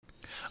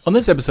On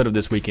this episode of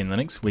This Week in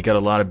Linux, we got a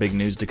lot of big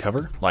news to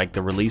cover, like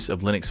the release of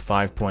Linux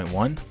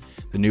 5.1,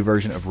 the new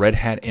version of Red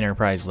Hat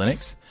Enterprise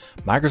Linux,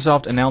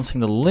 Microsoft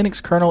announcing the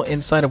Linux kernel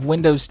inside of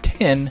Windows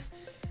 10,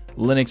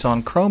 Linux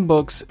on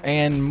Chromebooks,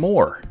 and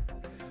more.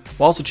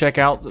 We'll also check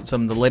out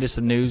some of the latest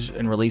news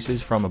and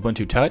releases from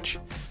Ubuntu Touch,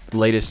 the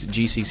latest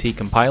GCC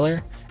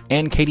compiler,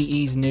 and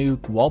KDE's new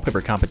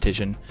wallpaper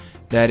competition.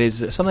 That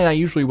is something I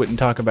usually wouldn't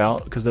talk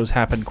about because those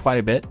happen quite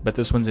a bit, but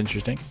this one's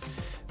interesting.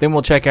 Then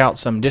we'll check out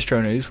some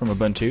distro news from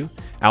Ubuntu,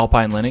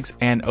 Alpine Linux,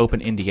 and Open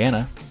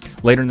Indiana.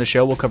 Later in the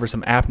show, we'll cover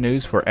some app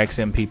news for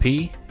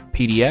XMPP,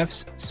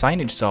 PDFs,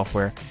 signage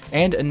software,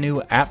 and a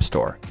new app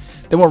store.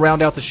 Then we'll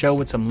round out the show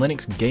with some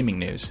Linux gaming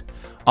news.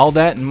 All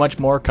that and much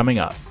more coming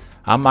up.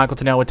 I'm Michael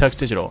Tunnell with Tux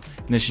Digital,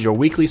 and this is your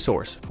weekly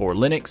source for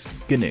Linux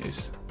good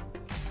news.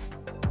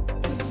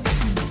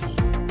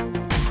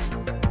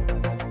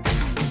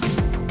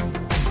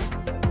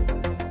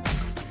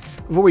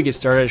 Before we get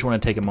started, I just want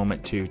to take a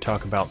moment to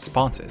talk about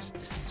Sponsors.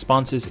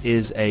 Sponsors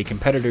is a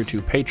competitor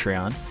to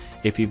Patreon.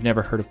 If you've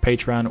never heard of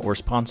Patreon or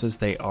Sponsors,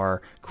 they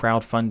are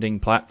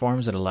crowdfunding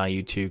platforms that allow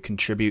you to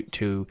contribute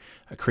to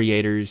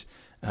creators,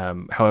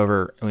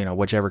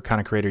 whichever kind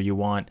of creator you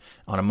want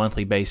on a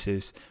monthly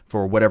basis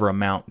for whatever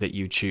amount that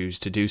you choose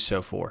to do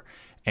so for.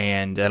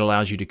 And that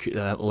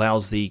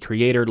allows the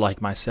creator,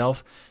 like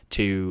myself,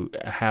 to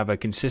have a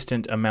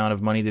consistent amount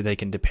of money that they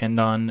can depend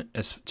on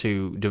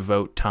to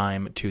devote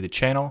time to the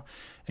channel,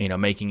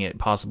 making it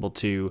possible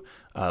to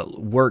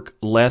work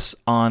less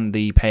on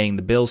the paying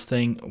the bills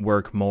thing,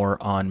 work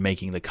more on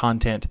making the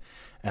content.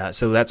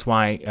 So that's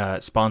why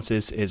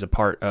Sponsors is a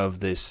part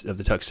of the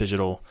Tux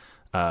Digital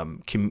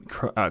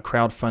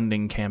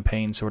crowdfunding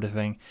campaign sort of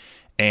thing.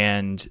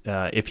 And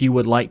if you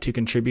would like to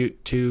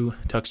contribute to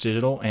Tux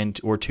Digital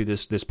or to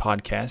this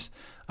podcast,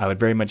 I would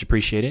very much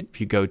appreciate it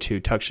if you go to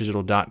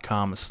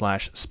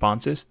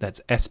tuxdigital.com/sponsors.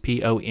 That's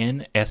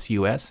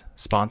SPONSUS,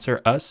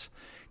 sponsor us,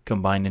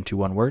 combined into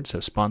one word,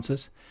 so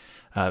sponsors.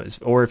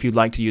 Or if you'd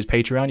like to use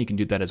Patreon, you can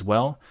do that as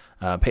well.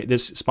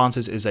 This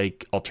Sponsors is a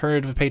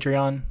alternative to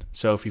Patreon,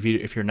 so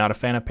if you're not a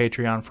fan of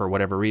Patreon for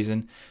whatever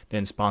reason,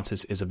 then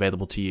Sponsors is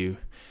available to you.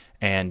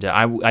 And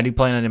I do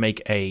plan on to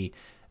make a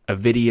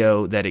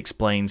video that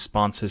explains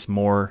Sponsors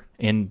more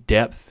in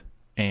depth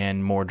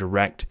and more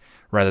direct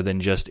rather than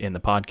just in the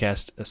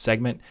podcast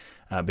segment,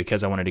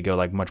 because I wanted to go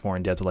much more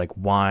in depth,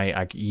 why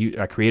I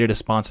created a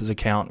Sponsors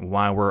account,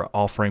 why we're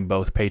offering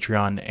both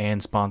Patreon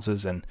and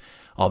Sponsors and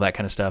all that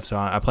kind of stuff. So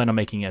I plan on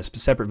making a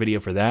separate video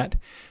for that.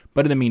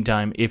 But in the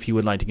meantime, if you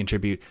would like to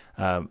contribute,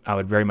 I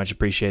would very much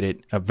appreciate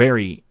it,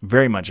 very,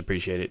 very much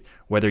appreciate it,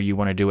 whether you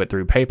want to do it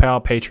through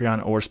PayPal,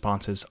 Patreon, or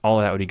Sponsors. All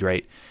of that would be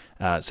great.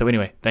 So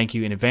anyway, thank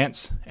you in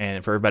advance.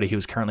 And for everybody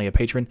who's currently a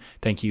patron,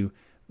 thank you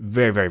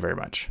very, very, very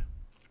much.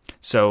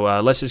 So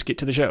let's just get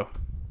to the show.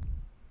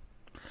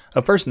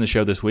 Up first in the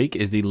show this week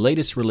is the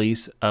latest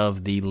release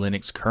of the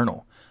Linux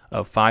kernel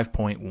of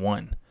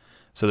 5.1.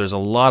 So there's a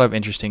lot of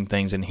interesting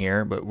things in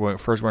here, but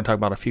first we're going to talk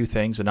about a few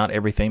things, but not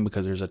everything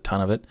because there's a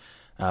ton of it.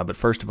 But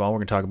first of all, we're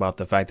going to talk about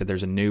the fact that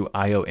there's a new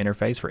I/O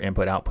interface for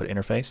input-output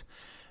interface.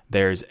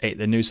 There's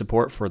the new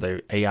support for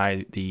the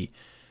AI, the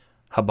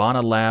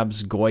Habana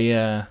Labs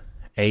Goya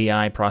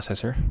AI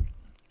processor.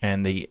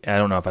 And I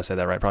don't know if I said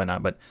that right, probably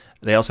not, but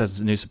they also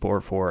have new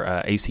support for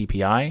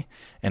ACPI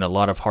and a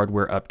lot of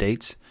hardware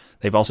updates.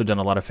 They've also done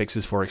a lot of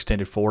fixes for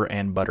Extended 4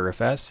 and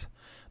ButterFS.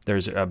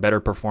 There's a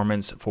better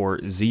performance for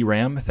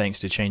ZRAM thanks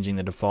to changing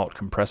the default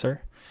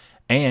compressor.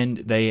 And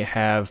they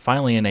have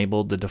finally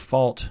enabled the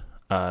default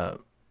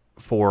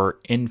for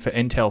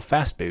Intel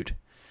Fastboot,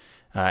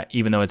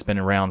 even though it's been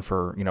around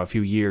for a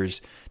few years,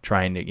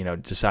 trying to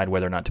decide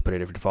whether or not to put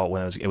it as default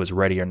when it was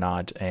ready or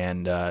not.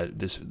 And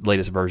this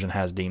latest version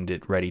has deemed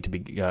it ready to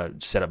be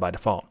set up by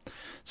default.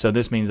 So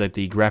this means that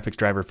the graphics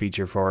driver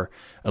feature for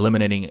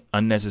eliminating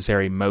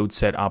unnecessary mode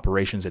set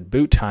operations at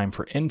boot time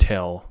for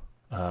Intel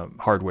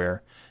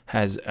hardware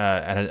has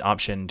an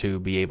option to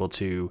be able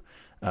to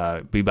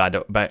be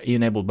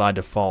enabled by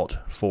default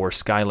for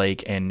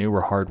Skylake and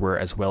newer hardware,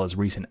 as well as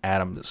recent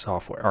Atom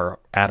software or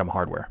Atom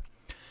hardware.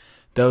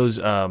 Those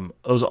on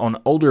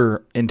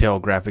older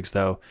Intel graphics,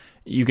 though,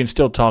 you can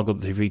still toggle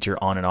the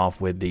feature on and off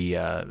with the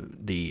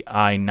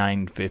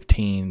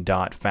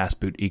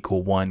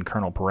i915.fastboot=1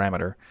 kernel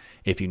parameter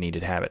if you need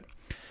to have it.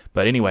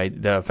 But anyway,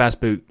 the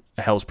Fastboot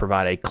helps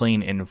provide a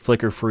clean and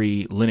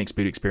flicker-free Linux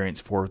boot experience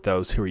for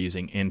those who are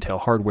using Intel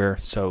hardware,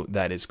 so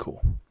that is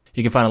cool.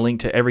 You can find a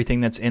link to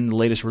everything that's in the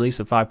latest release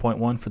of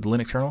 5.1 for the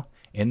Linux kernel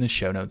in the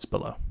show notes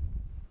below.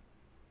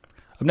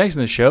 Up next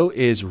in the show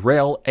is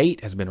RHEL 8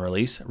 has been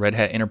released. Red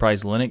Hat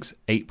Enterprise Linux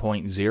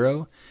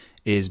 8.0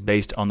 is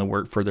based on the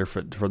work for the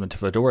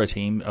Fedora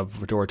team of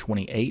Fedora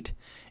 28.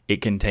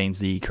 It contains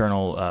the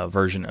kernel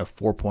version of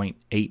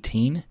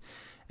 4.18,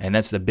 and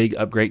that's the big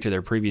upgrade to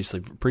their previous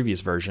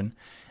version.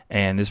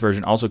 And this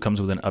version also comes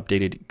with an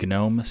updated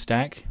GNOME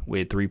stack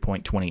with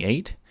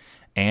 3.28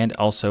 and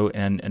also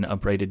an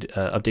updated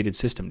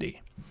systemd.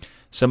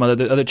 Some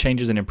other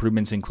changes and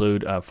improvements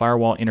include a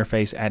firewall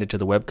interface added to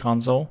the web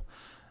console.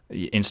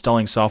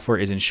 Installing software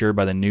is ensured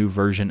by the new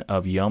version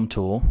of Yum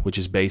tool, which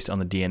is based on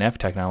the DNF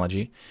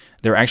technology.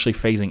 They're actually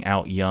phasing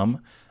out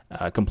Yum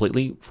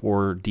completely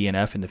for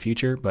DNF in the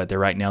future, but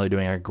right now they're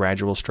doing a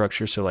gradual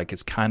structure, so like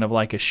it's kind of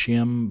like a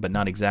shim, but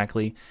not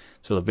exactly.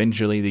 So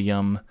eventually the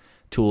Yum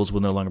tools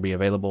will no longer be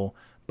available,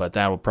 but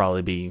that will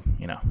probably be,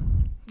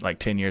 like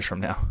 10 years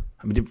from now.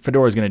 I mean,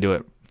 Fedora is going to do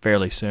it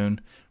fairly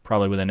soon,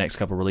 probably within the next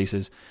couple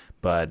releases,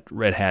 but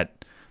Red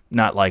Hat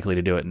not likely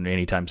to do it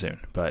anytime soon,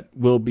 but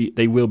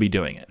they will be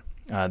doing it.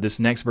 This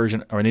next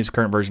version, or this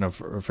current version of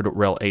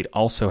RHEL 8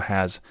 also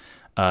has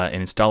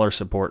an installer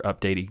support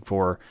updating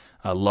for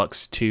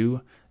LUKS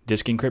 2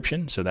 disk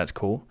encryption, so that's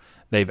cool.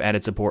 They've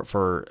added support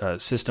for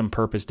system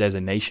purpose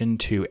designation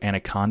to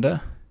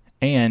Anaconda,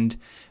 and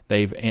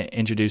they've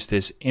introduced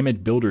this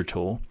image builder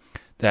tool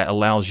that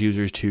allows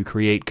users to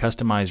create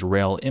customized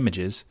RHEL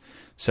images,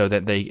 so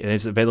that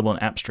it's available in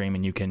AppStream,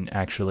 and you can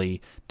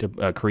actually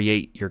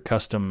create your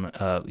custom,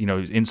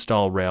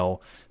 install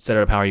RHEL, set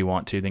it up however you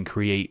want to, then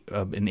create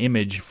an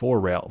image for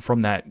RHEL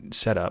from that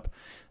setup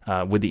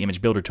with the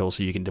image builder tool,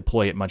 so you can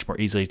deploy it much more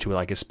easily to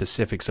like a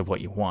specifics of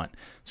what you want.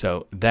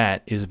 So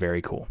that is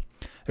very cool.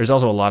 There's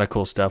also a lot of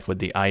cool stuff with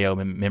the I/O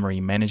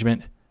memory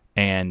management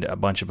and a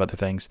bunch of other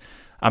things.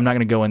 I'm not going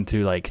to go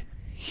into like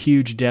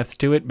huge depth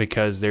to it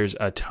because there's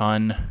a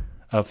ton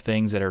of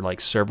things that are like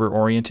server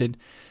oriented.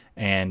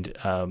 And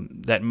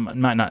that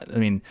might not,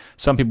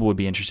 some people would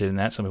be interested in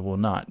that, some people will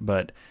not.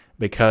 But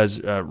because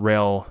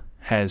RHEL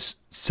has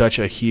such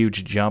a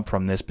huge jump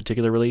from this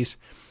particular release,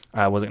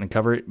 I wasn't going to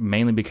cover it,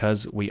 mainly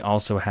because we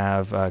also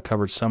have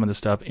covered some of the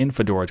stuff in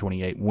Fedora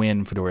 28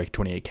 when Fedora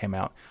 28 came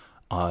out,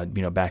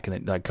 back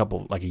in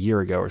a year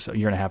ago or so,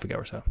 year and a half ago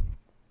or so.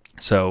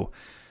 So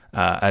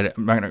I'm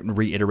not going to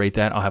reiterate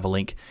that. I'll have a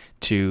link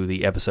to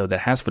the episode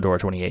that has Fedora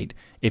 28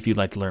 if you'd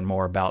like to learn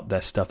more about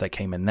that stuff that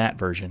came in that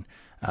version.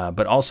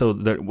 But also,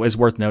 it was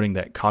worth noting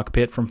that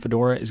Cockpit from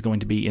Fedora is going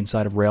to be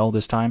inside of RHEL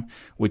this time,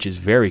 which is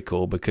very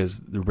cool because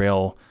the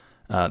RHEL,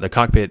 the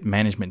Cockpit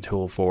management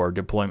tool for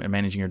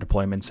managing your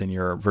deployments and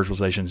your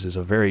virtualizations is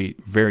a very,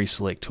 very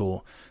slick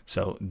tool.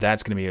 So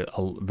that's going to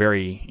be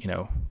very,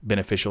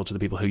 beneficial to the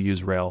people who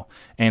use RHEL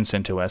and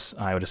CentOS,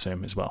 I would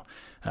assume as well.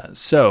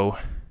 So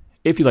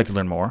if you'd like to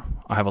learn more,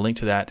 I'll have a link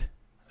to that,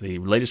 the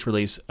latest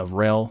release of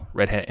RHEL,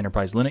 Red Hat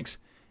Enterprise Linux,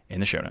 in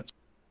the show notes.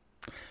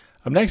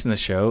 Up next in the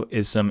show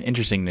is some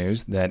interesting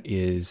news that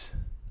is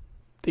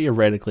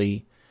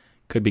theoretically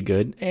could be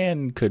good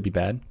and could be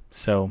bad.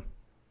 So,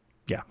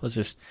 yeah,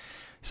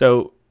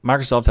 So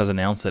Microsoft has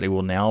announced that it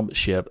will now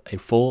ship a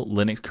full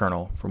Linux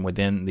kernel from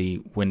within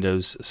the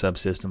Windows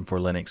Subsystem for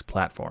Linux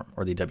platform,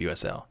 or the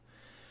WSL.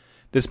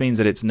 This means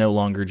that it's no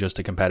longer just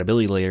a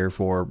compatibility layer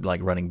for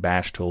like running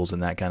bash tools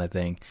and that kind of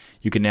thing.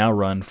 You can now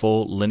run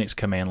full Linux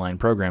command line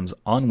programs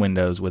on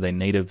Windows with a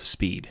native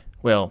speed.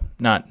 Well,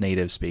 not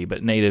native speed,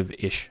 but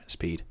native-ish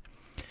speed.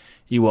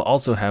 You will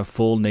also have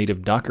full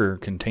native Docker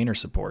container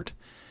support.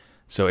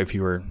 So if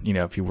you were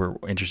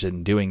interested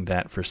in doing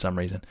that for some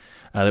reason,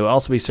 they will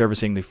also be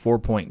servicing the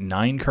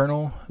 4.9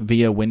 kernel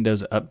via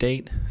Windows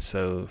Update.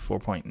 So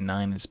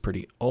 4.9 is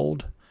pretty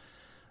old.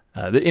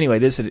 Anyway,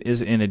 this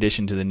is in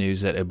addition to the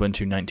news that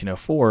Ubuntu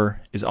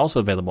 1904 is also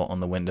available on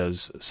the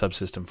Windows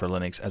Subsystem for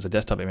Linux as a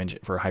desktop image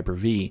for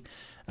Hyper-V,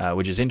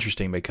 which is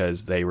interesting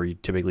because they were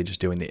typically just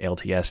doing the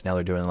LTS. Now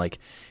they're doing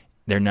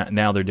they're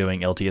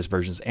doing LTS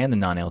versions and the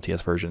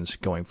non-LTS versions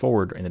going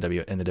forward in the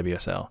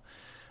WSL.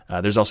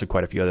 There's also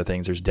quite a few other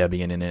things. There's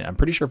Debian in it. I'm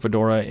pretty sure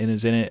Fedora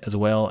is in it as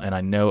well, and I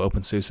know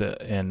OpenSUSE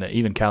and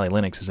even Kali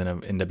Linux is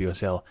in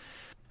WSL.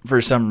 For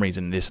some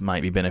reason, this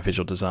might be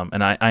beneficial to some,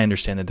 and I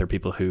understand that there are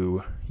people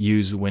who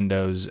use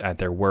Windows at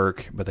their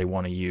work, but they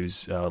want to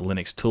use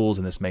Linux tools,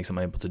 and this makes them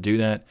able to do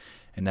that,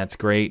 and that's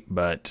great.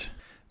 But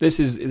this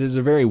is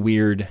a very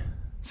weird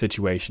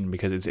situation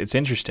because it's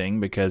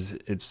interesting because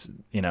it's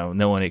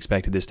no one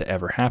expected this to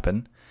ever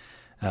happen.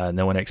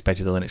 No one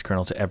expected the Linux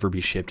kernel to ever be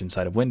shipped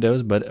inside of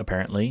Windows, but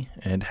apparently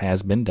it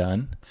has been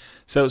done.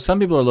 So some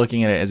people are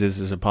looking at it as this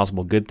is a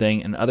possible good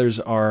thing, and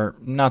others are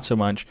not so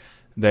much.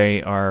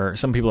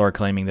 Some people are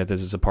claiming that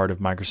this is a part of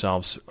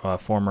Microsoft's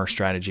former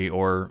strategy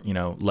or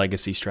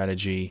legacy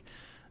strategy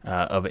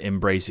of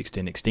embrace,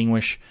 extend,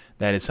 extinguish.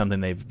 That is something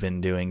they've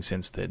been doing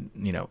since the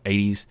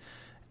 80s,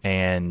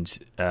 and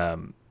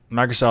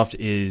Microsoft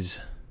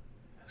is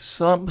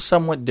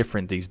somewhat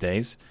different these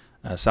days.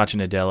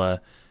 Satya Nadella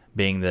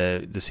being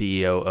the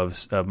CEO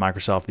of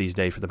Microsoft these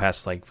days for the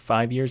past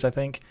 5 years, I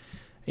think.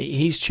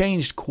 He's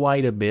changed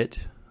quite a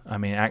bit. I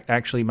mean,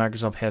 actually,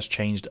 Microsoft has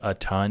changed a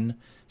ton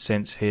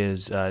since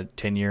his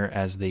tenure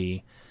as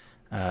the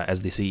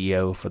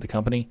CEO for the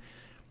company.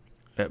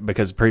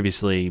 Because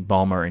previously,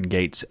 Ballmer and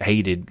Gates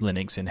hated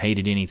Linux and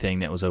hated anything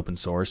that was open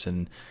source,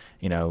 and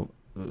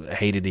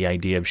hated the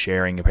idea of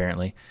sharing.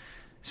 Apparently,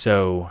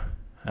 so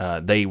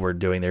they were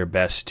doing their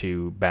best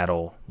to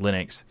battle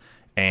Linux,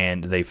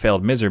 and they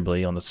failed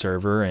miserably on the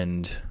server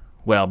and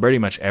pretty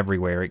much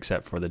everywhere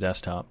except for the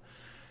desktop.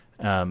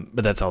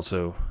 But that's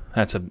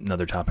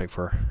another topic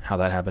for how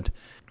that happened.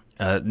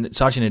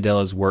 Satya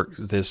Nadella's work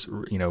this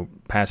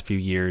past few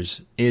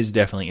years is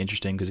definitely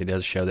interesting because it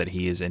does show that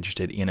he is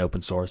interested in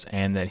open source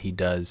and that he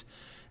does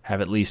have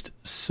at least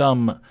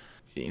some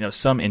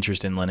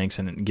interest in Linux,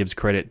 and it gives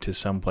credit to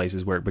some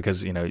places where,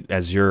 because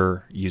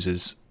Azure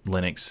uses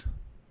Linux.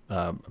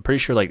 I'm pretty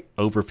sure like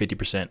over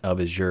 50% of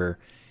Azure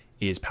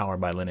is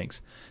powered by Linux,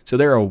 so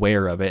they're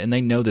aware of it and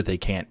they know that they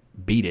can't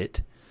beat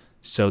it,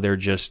 so they're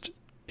just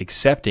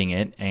accepting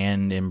it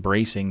and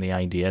embracing the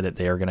idea that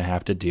they are going to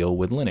have to deal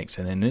with Linux.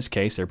 And in this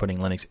case, they're putting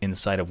Linux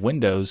inside of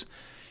Windows,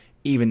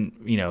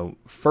 even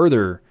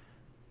further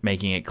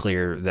making it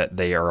clear that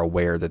they are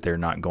aware that they're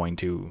not going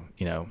to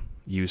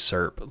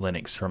usurp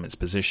Linux from its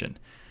position.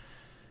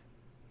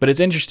 But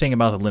it's interesting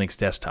about the Linux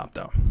desktop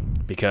though,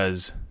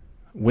 because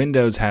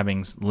Windows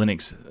having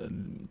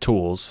Linux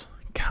tools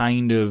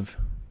kind of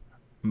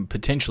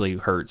potentially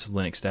hurts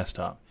Linux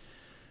desktop.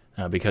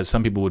 Because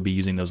some people would be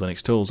using those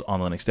Linux tools on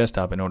Linux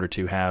desktop in order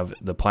to have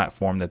the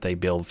platform that they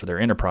build for their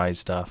enterprise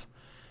stuff.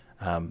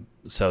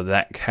 So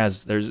that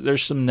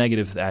there's some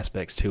negative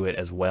aspects to it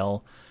as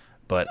well.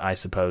 But I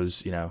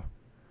suppose it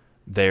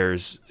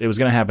was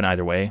going to happen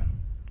either way.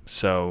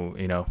 So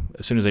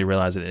as soon as they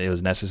realized that it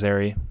was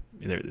necessary,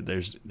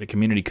 the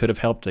community could have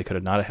helped, they could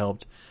have not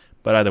helped,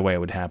 but either way it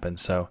would happen.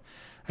 So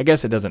I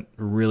guess it doesn't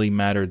really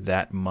matter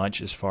that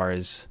much as far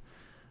as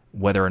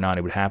whether or not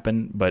it would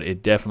happen, but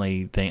it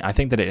definitely I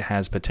think that it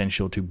has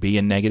potential to be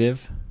a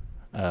negative,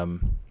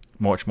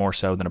 much more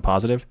so than a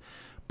positive.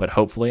 But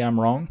hopefully I'm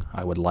wrong.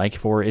 I would like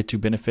for it to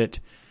benefit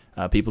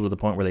people to the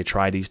point where they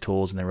try these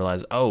tools and they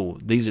realize, oh,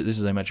 this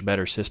is a much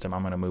better system,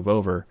 I'm going to move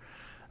over.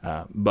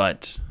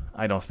 But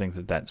I don't think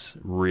that that's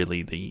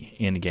really the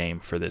end game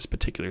for this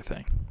particular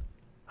thing.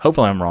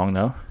 Hopefully I'm wrong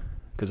though,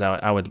 because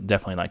I would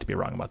definitely like to be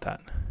wrong about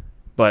that.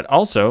 But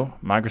also,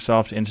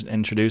 Microsoft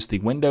introduced the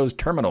Windows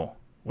Terminal,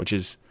 which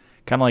is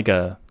kind of like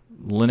a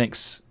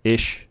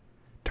Linux-ish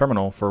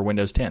terminal for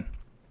Windows 10.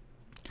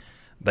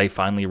 They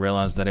finally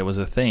realized that it was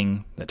a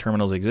thing, that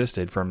terminals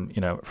existed from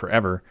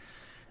forever,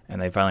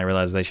 and they finally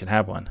realized they should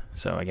have one.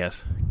 So I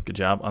guess good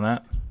job on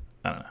that.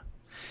 I don't know.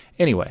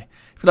 Anyway,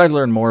 if you'd like to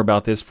learn more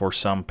about this for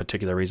some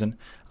particular reason,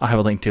 I'll have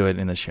a link to it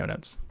in the show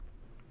notes.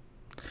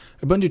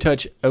 Ubuntu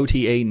Touch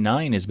OTA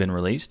 9 has been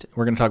released.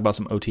 We're going to talk about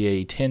some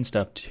OTA 10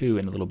 stuff too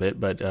in a little bit,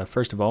 but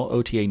first of all,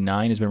 OTA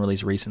 9 has been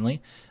released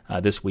recently,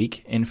 this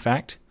week, in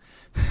fact.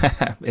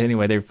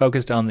 Anyway, they're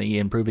focused on the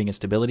improving its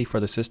stability for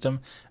the system,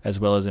 as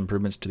well as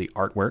improvements to the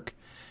artwork.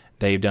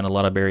 They've done a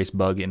lot of various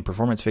bug and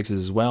performance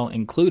fixes as well,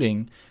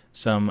 including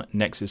some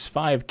Nexus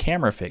 5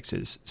 camera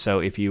fixes. So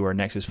if you are a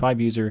Nexus 5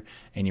 user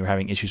and you're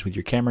having issues with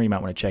your camera, you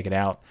might want to check it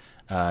out.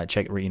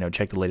 Check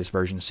the latest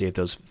version to see if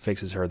those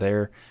fixes are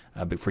there.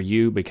 But for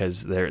you,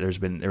 because there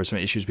were some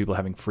issues, people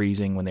having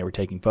freezing when they were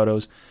taking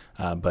photos,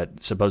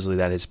 but supposedly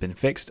that has been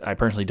fixed. I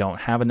personally don't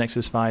have a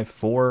Nexus 5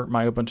 for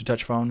my Ubuntu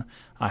Touch phone.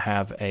 I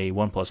have a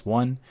OnePlus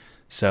One,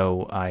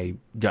 so I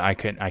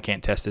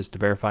can't test this to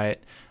verify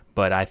it.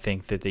 But I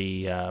think that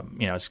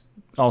it's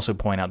also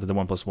point out that the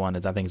OnePlus One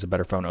I think is a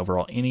better phone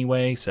overall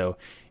anyway. So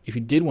if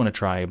you did want to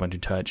try Ubuntu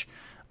Touch,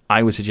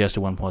 I would suggest a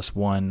OnePlus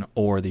One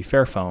or the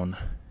Fairphone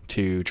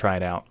to try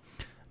it out,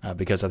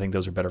 because I think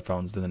those are better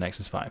phones than the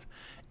Nexus 5.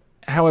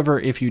 However,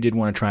 if you did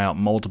want to try out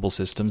multiple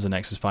systems, the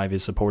Nexus 5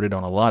 is supported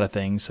on a lot of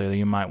things, so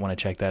you might want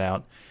to check that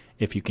out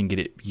if you can get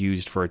it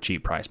used for a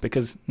cheap price,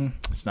 because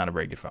it's not a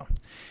very good phone.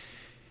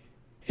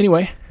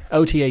 Anyway,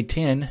 OTA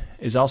 10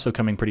 is also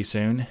coming pretty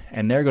soon,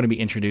 and they're going to be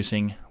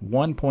introducing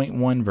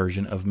 1.1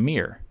 version of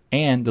Mir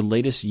and the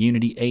latest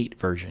Unity 8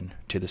 version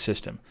to the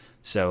system.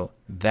 So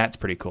that's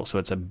pretty cool. So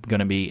it's going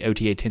to be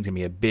OTA 10 is going to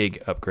be a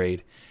big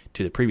upgrade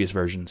to the previous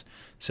versions.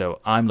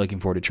 So I'm looking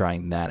forward to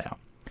trying that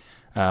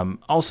out.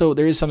 Also,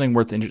 there is something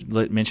worth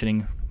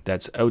mentioning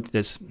that's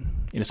it's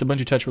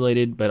Ubuntu Touch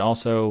related, but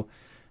also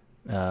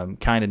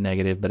kind of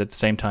negative, but at the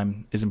same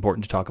time is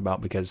important to talk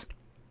about, because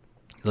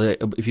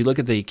if you look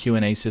at the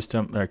Q&A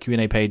system or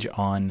Q&A page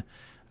on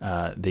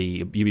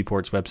the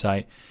UBports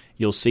website,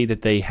 you'll see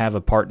that they have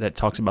a part that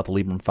talks about the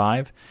Librem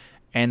 5,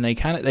 and they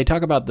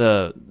talk about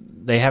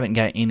they haven't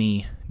got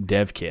any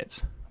dev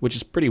kits, which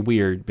is pretty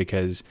weird,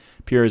 because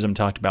Purism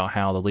talked about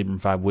how the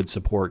Librem 5 would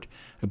support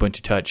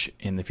Ubuntu Touch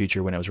in the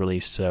future when it was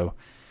released. So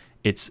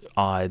it's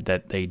odd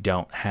that they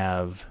don't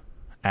have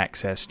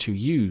access to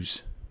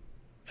use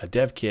a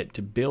dev kit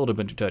to build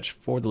Ubuntu Touch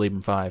for the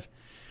Librem 5.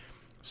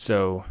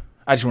 So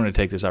I just wanted to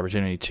take this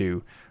opportunity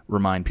to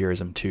remind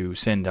Purism to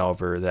send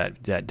over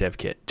that dev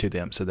kit to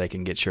them so they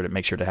can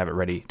make sure to have it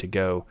ready to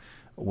go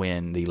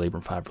when the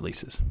Librem 5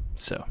 releases.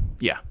 So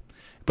yeah,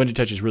 Ubuntu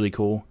Touch is really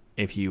cool.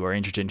 If you are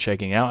interested in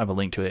checking it out, I have a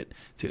link to it,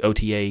 to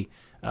OTA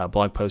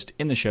blog post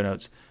in the show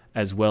notes,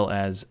 as well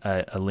as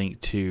a link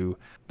to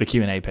the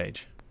Q&A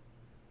page.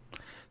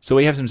 So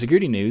we have some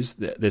security news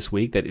this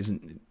week that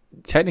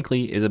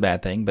technically is a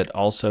bad thing, but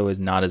also is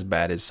not as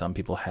bad as some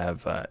people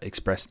have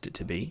expressed it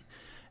to be.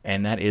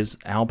 And that is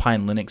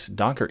Alpine Linux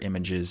Docker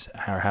images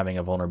are having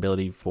a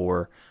vulnerability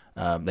for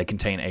they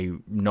contain a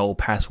null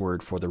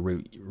password for the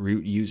root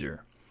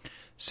user.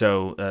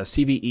 So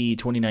CVE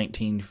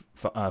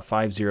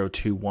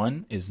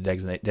 2019-5021 is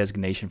the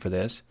designation for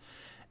this,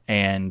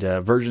 and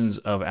versions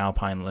of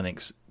Alpine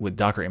Linux with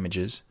Docker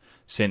images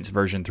since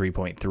version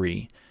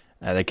 3.3.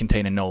 They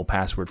contain a null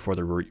password for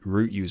the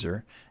root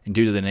user, and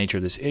due to the nature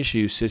of this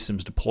issue,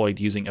 systems deployed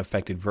using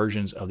affected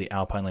versions of the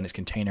Alpine Linux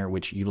container,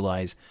 which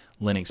utilize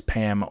Linux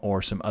PAM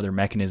or some other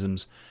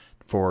mechanisms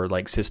for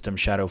like system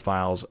shadow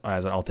files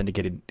as an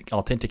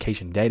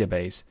authentication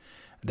database,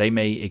 they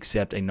may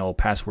accept a null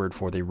password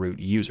for the root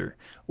user,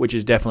 which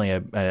is definitely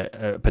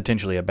a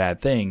potentially a bad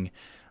thing,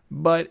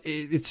 but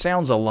it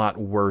sounds a lot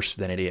worse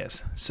than it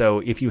is. So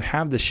if you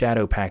have the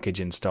shadow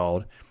package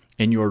installed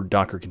in your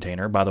Docker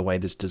container, by the way,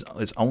 this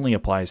only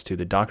applies to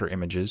the Docker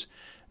images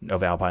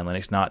of Alpine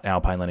Linux, not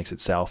Alpine Linux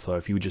itself. So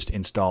if you just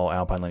install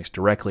Alpine Linux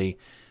directly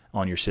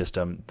on your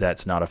system,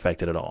 that's not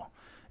affected at all.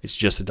 It's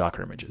just the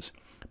Docker images.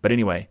 But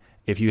anyway,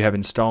 if you have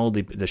installed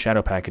the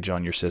shadow package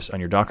on your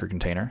Docker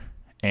container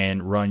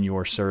and run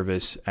your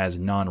service as a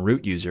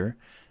non-root user,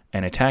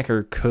 an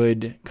attacker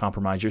could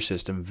compromise your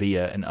system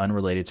via an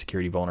unrelated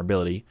security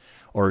vulnerability,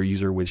 or a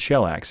user with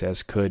shell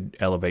access could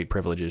elevate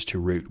privileges to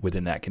root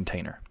within that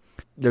container.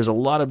 There's a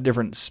lot of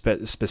different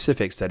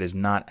specifics that is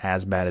not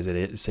as bad as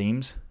it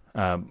seems.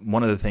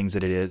 One of the things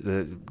that it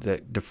is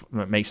that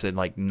makes it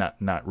like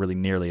not really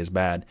nearly as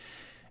bad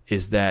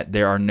is that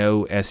there are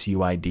no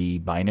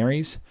SUID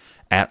binaries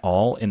at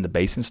all in the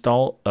base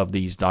install of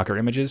these Docker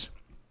images.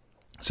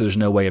 So there's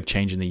no way of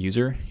changing the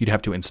user. You'd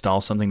have to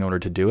install something in order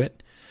to do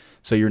it.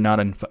 So you're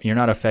not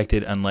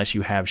affected unless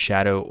you have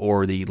Shadow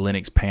or the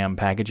Linux PAM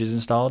packages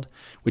installed,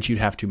 which you'd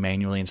have to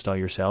manually install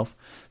yourself.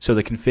 So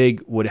the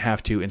config would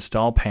have to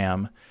install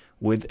PAM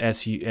with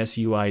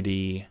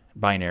SUID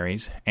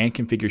binaries and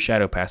configure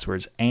shadow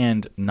passwords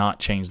and not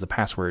change the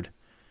password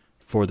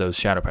for those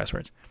shadow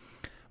passwords.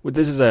 Well,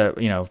 this is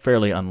a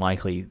fairly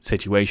unlikely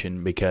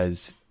situation,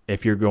 because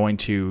if you're going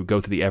to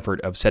go through the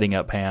effort of setting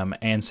up PAM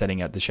and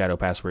setting up the shadow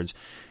passwords,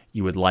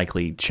 you would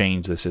likely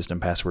change the system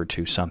password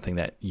to something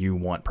that you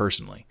want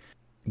personally.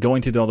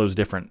 Going through all those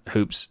different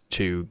hoops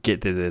to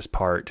get to this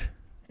part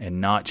and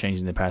not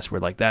changing the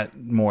password like that,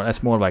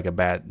 that's more like a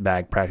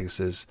bad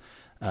practices,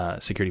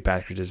 security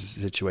practices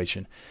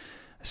situation.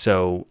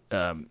 So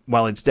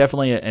while it's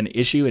definitely an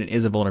issue and it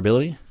is a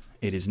vulnerability,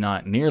 it is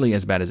not nearly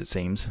as bad as it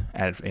seems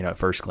at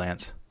first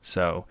glance.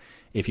 So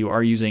if you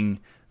are using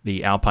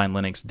the Alpine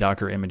Linux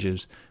Docker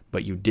images,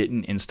 but you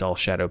didn't install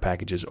shadow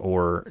packages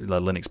or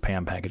the Linux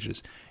PAM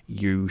packages,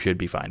 you should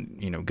be fine,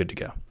 good to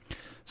go.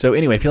 So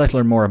anyway, if you'd like to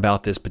learn more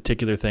about this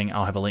particular thing,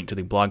 I'll have a link to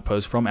the blog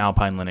post from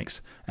Alpine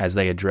Linux as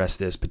they address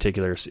this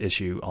particular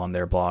issue on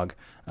their blog.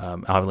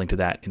 I'll have a link to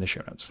that in the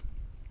show notes.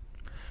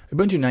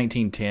 Ubuntu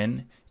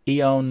 19.10,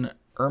 Eon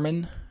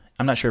Ermin,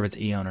 I'm not sure if it's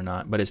Eon or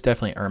not, but it's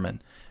definitely Ermin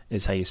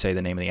is how you say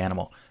the name of the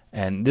animal.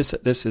 And this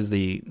is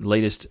the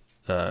latest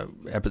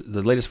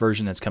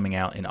version that's coming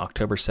out in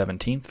October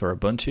 17th for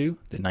Ubuntu,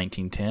 the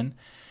 19.10,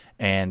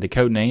 and the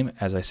code name,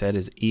 as I said,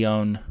 is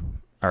Eon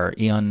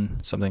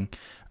something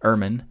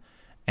Ermin,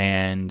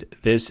 and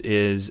this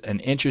is an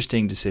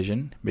interesting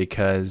decision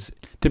because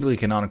typically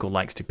Canonical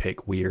likes to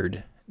pick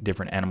weird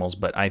different animals,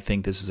 but I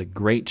think this is a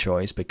great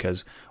choice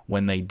because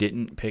when they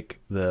didn't pick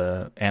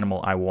the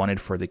animal I wanted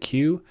for the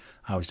queue,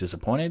 I was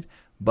disappointed,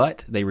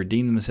 but they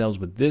redeemed themselves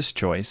with this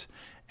choice,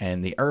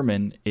 and the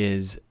Ermin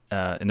is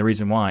and the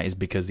reason why is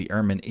because the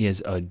Ermin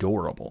is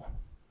adorable.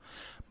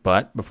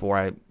 But before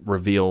I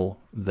reveal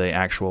the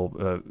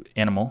actual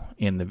animal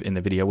in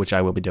the video, which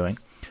I will be doing,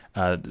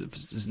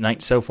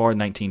 so far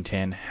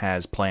 19.10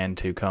 has planned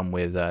to come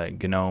with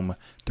GNOME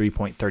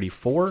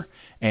 3.34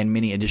 and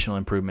many additional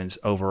improvements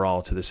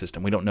overall to the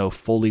system. We don't know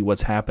fully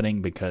what's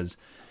happening because,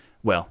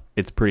 well,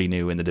 it's pretty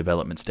new in the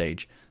development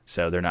stage,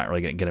 so they're not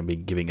really going to be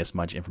giving us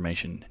much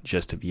information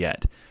just of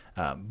yet.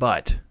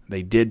 But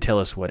they did tell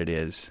us what it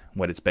is,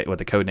 what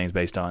the code name is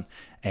based on,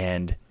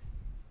 and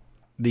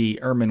the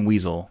Ermin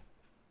Weasel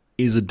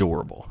is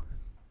adorable.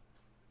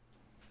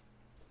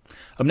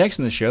 Up next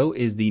in the show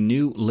is the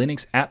new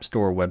Linux App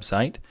Store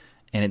website,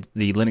 and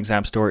the Linux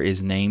App Store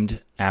is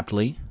named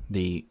aptly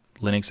the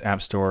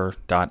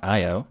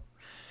linuxappstore.io.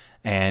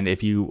 And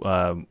if you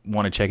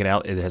want to check it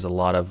out, it has a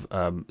lot of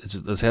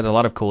it's had a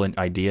lot of cool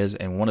ideas.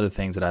 And one of the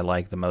things that I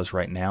like the most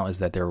right now is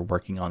that they're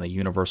working on the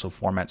universal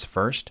formats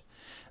first.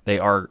 They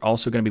are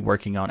also going to be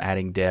working on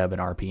adding deb and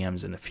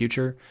RPMs in the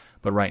future,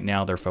 but right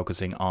now they're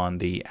focusing on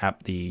the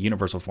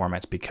universal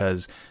formats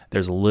because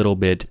there's a little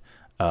bit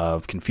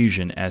of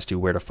confusion as to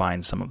where to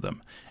find some of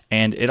them.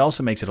 And it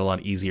also makes it a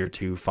lot easier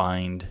to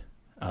find,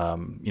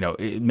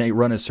 it may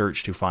run a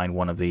search to find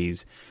one of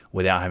these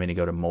without having to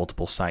go to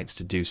multiple sites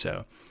to do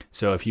so.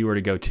 So if you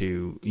were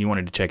to you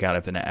wanted to check out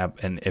if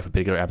if a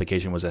particular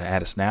application was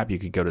had a snap, you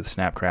could go to the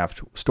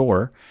Snapcraft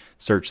store,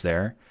 search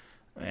there,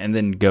 and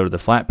then go to the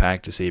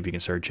Flatpak to see if you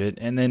can search it,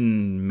 and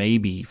then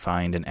maybe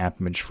find an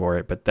app image for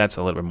it, but that's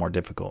a little bit more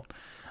difficult.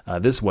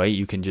 This way,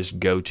 you can just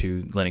go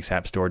to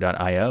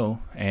linuxappstore.io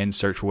and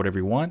search for whatever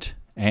you want,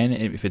 and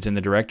if it's in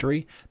the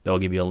directory, they'll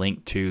give you a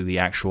link to the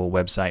actual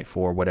website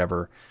for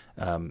whatever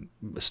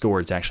store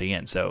it's actually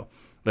in. So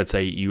let's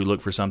say you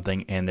look for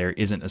something and there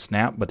isn't a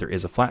snap, but there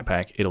is a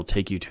Flatpak, it'll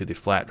take you to the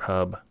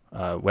FlatHub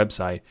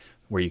website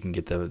where you can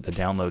get the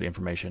download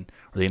information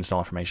or the install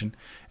information.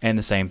 And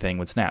the same thing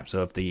with Snap.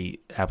 So if the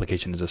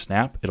application is a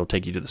Snap, it'll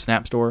take you to the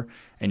Snap store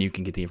and you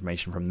can get the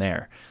information from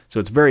there. So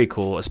it's very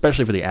cool,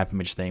 especially for the app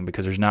image thing,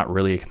 because there's not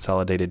really a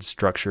consolidated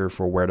structure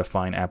for where to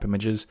find app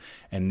images,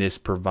 and this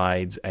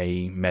provides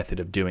a method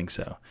of doing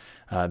so.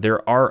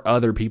 There are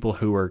other people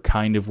who are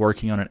kind of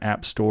working on an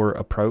app store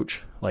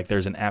approach. Like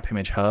there's an app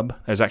image hub.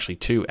 There's actually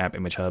 2 app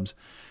image hubs.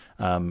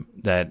 One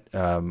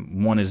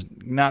is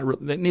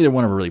not, neither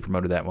one of them really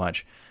promoted that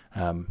much.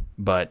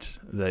 But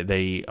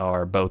they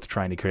are both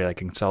trying to create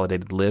like a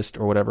consolidated list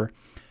or whatever.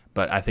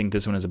 But I think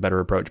this one is a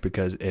better approach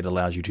because it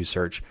allows you to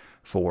search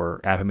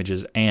for app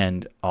images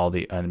and both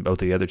of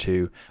the other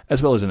 2,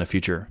 as well as in the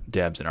future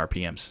debs and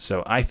RPMs.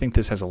 So I think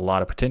this has a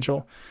lot of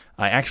potential.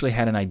 I actually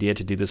had an idea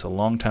to do this a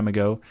long time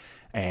ago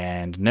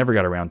and never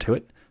got around to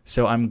it.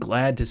 So I'm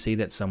glad to see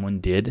that someone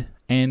did,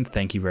 and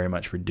thank you very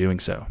much for doing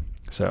so.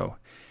 So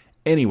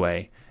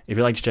anyway, if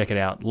you'd like to check it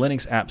out,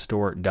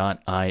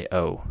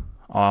 linuxappstore.io.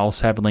 I'll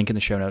also have a link in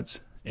the show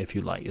notes if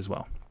you'd like as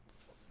well.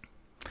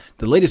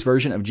 The latest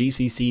version of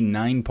GCC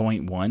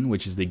 9.1,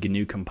 which is the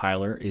GNU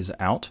compiler, is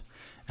out.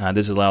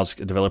 This allows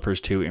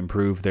developers to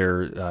improve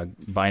their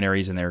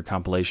binaries and their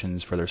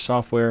compilations for their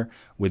software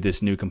with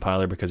this new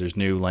compiler because there's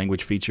new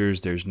language features,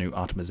 there's new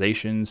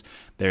optimizations,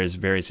 there's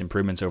various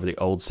improvements over the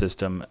old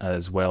system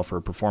as well for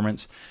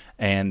performance.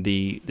 And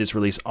this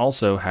release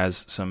also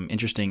has some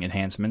interesting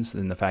enhancements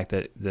in the fact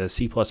that the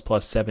C++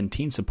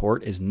 17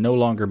 support is no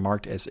longer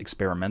marked as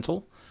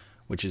experimental,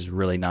 which is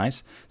really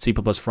nice. C++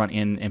 front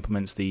end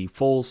implements the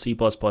full C++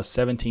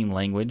 17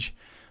 language,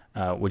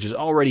 which is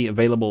already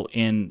available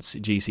in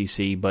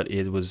GCC, but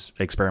it was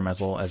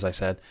experimental, as I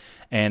said.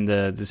 And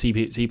the C++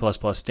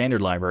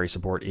 standard library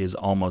support is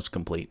almost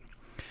complete.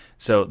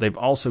 So they've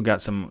also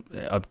got some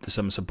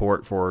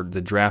support for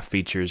the draft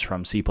features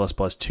from C++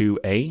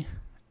 2a,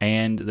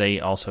 and they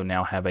also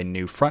now have a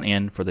new front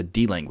end for the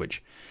D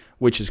language,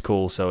 which is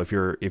cool. So if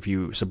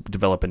you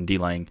develop in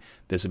DLang,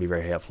 this will be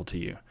very helpful to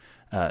you.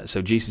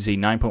 So GCC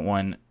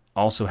 9.1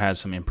 also has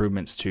some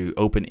improvements to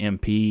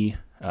OpenMP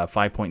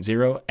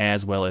 5.0,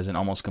 as well as an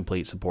almost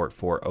complete support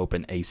for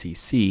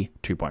OpenACC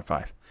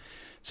 2.5.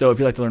 So if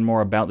you'd like to learn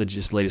more about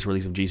the latest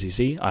release of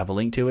GCC, I have a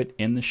link to it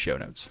in the show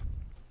notes.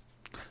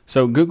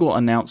 So Google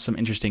announced some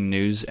interesting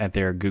news at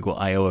their Google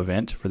I/O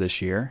event for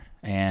this year,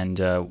 and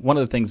one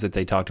of the things that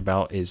they talked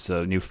about is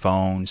the new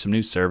phone, some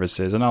new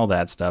services, and all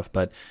that stuff.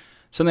 But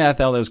something I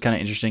thought that was kind of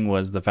interesting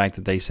was the fact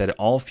that they said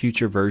all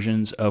future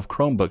versions of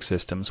Chromebook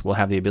systems will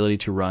have the ability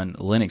to run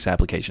Linux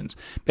applications,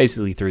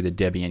 basically through the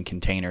Debian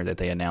container that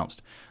they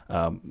announced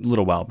a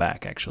little while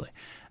back, actually.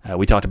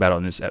 We talked about it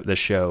on this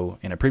show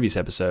in a previous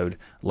episode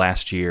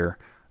last year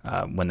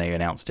when they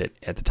announced it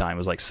at the time. It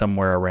was like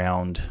somewhere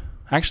around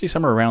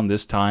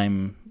this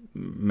time,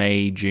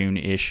 May,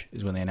 June-ish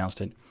is when they announced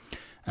it.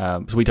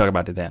 So we talked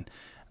about it then.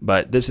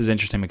 But this is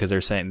interesting because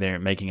they're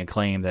making a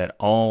claim that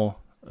all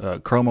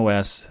Chrome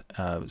OS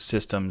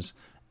systems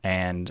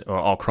and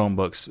all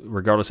Chromebooks,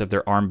 regardless if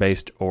they're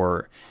ARM-based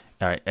or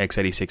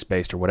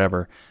x86-based or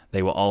whatever,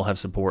 they will all have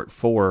support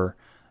for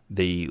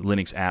the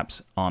Linux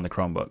apps on the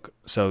Chromebook.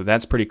 So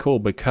that's pretty cool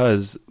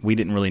because we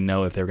didn't really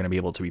know if they were going to be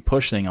able to be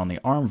pushing on the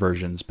ARM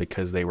versions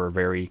because they were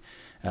very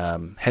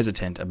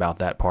hesitant about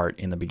that part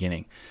in the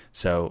beginning.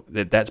 So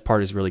that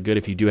part is really good.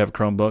 If you do have a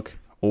Chromebook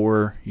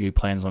or you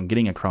plans on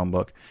getting a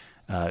Chromebook,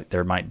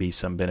 there might be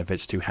some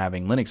benefits to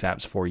having Linux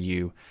apps for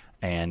you.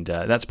 And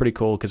that's pretty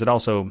cool because it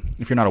also,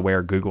 if you're not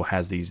aware, Google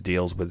has these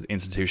deals with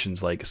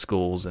institutions like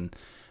schools and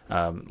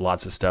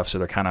lots of stuff. So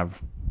they're kind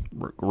of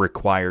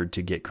required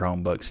to get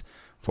Chromebooks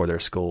for their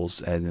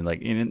schools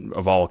and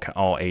of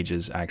all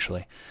ages,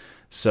 actually.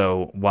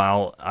 So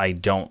while I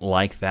don't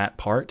like that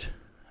part,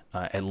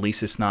 at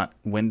least it's not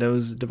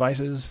Windows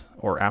devices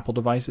or Apple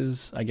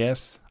devices, I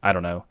guess. I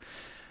don't know.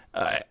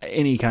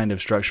 Any kind of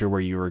structure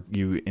where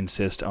you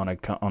insist on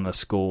a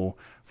school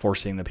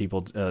forcing the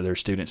people, their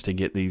students, to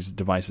get these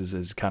devices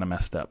is kind of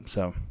messed up.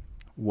 So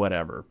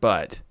whatever.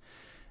 But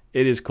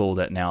it is cool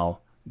that now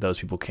those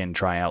people can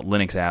try out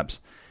Linux apps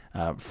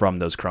from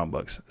those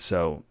Chromebooks.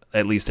 So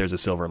at least there's a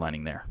silver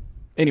lining there.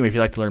 Anyway, if you'd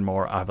like to learn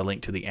more, I have a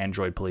link to the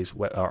Android Police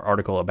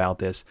article about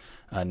this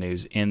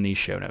news in the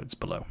show notes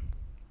below.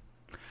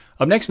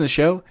 Up next in the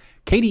show,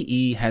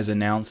 KDE has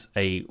announced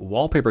a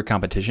wallpaper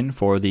competition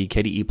for the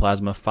KDE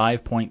Plasma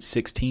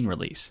 5.16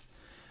 release.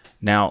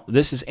 Now,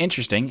 this is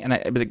interesting, and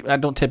I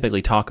don't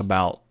typically talk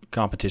about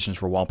competitions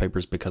for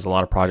wallpapers because a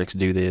lot of projects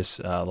do this,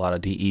 a lot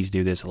of DEs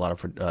do this, a lot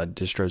of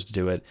distros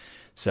do it.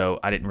 So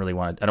I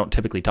don't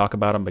typically talk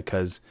about them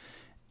because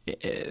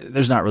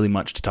there's not really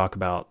much to talk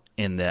about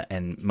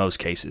in most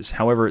cases.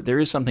 However, there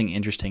is something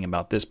interesting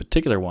about this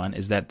particular one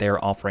is that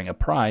they're offering a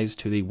prize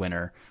to the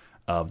winner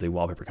of the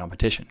wallpaper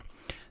competition.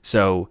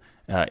 So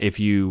if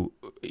you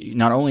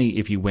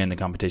win the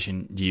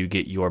competition, do you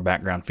get your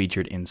background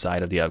featured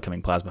inside of the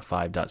upcoming Plasma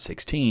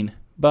 5.16,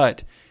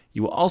 but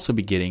you will also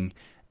be getting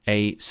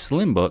a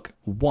Slimbook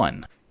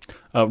 1.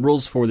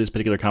 Rules for this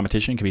particular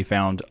competition can be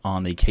found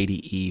on the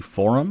KDE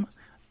forum,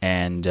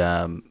 and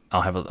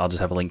I'll just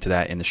have a link to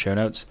that in the show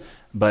notes.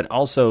 But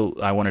also,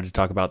 I wanted to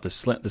talk about the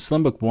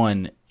Slimbook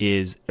 1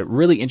 is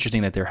really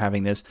interesting that they're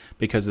having this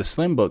because the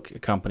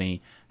Slimbook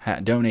company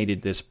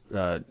donated this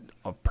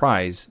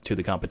prize to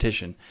the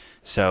competition.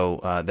 So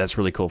that's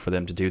really cool for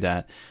them to do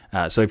that.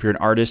 So if you're an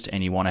artist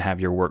and you want to have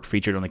your work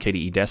featured on the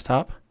KDE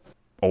desktop,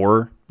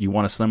 or you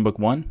want a Slimbook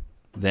 1,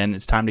 then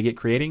it's time to get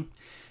creating.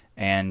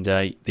 And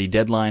the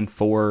deadline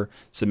for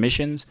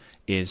submissions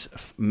is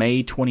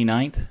May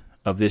 29th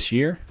of this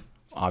year,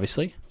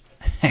 obviously.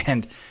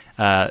 And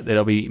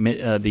it'll be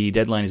the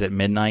deadline is at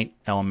midnight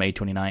on May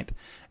 29th.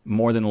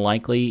 More than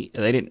likely,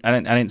 I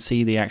didn't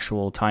see the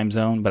actual time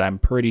zone, but I'm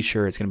pretty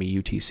sure it's going to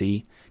be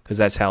UTC because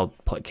that's how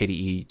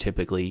KDE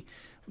typically,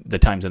 the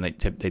time zone they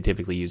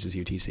typically use is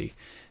UTC.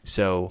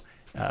 So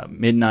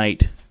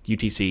midnight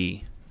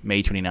UTC,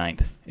 May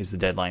 29th is the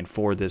deadline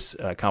for this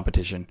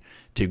competition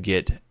to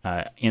get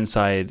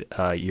inside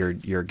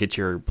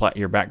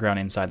your background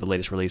inside the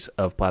latest release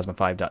of Plasma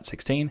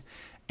 5.16,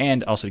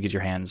 and also to get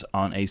your hands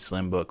on a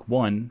Slimbook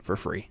 1 for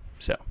free.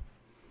 So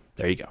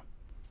there you go.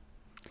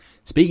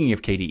 Speaking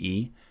of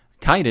KDE,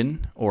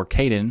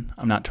 Kaidan,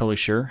 I'm not totally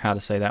sure how to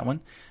say that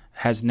one,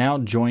 has now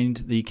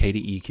joined the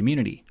KDE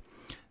community.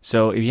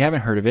 So if you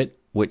haven't heard of it,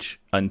 which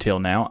until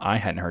now I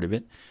hadn't heard of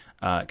it,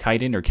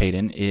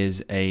 Kaidan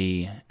is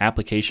a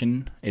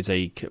application. It's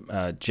a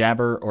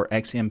Jabber or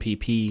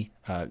XMPP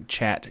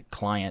chat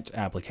client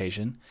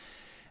application,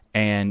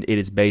 and it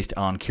is based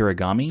on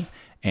Kirigami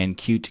and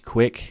Qt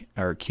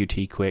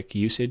Quick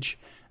usage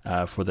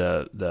for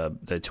the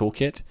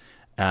toolkit,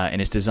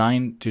 and it's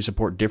designed to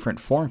support different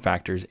form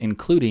factors,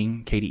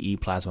 including KDE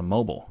Plasma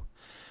Mobile.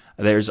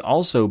 There's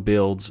also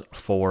builds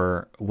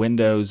for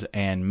Windows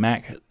and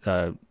Mac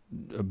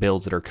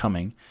builds that are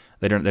coming.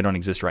 They don't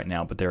exist right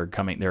now, but they're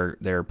coming.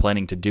 They're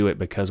planning to do it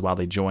because while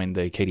they join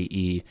the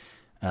KDE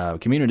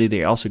community,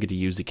 they also get to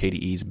use the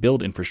KDE's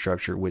build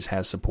infrastructure, which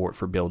has support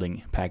for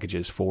building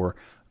packages for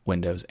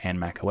Windows and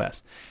Mac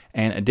OS.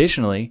 And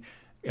additionally,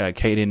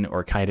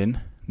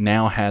 Kaidan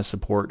now has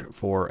support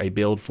for a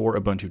build for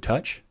Ubuntu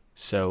Touch.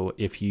 So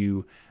if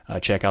you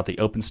check out the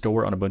Open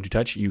Store on Ubuntu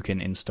Touch, you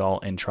can install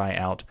and try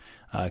out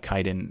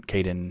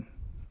Kaidan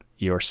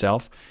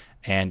yourself.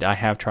 And I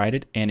have tried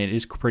it, and it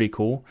is pretty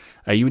cool.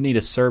 You would need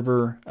a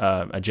server,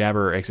 a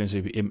Jabber or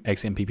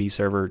XMPP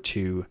server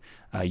to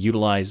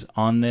utilize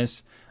on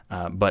this,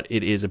 but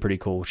it is a pretty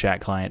cool chat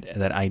client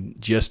that I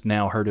just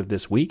now heard of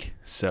this week.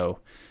 So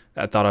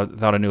I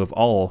thought I knew of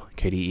all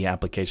KDE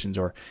applications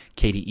or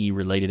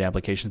KDE-related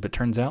applications, but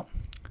turns out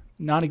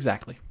not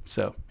exactly.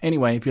 So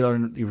anyway, if you're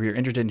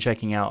interested in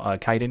checking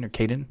out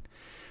Kaidan,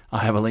 I'll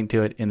have a link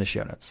to it in the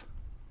show notes.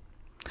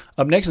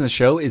 Up next in the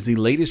show is the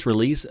latest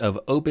release of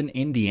Open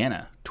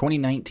Indiana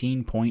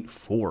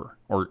 2019.4 or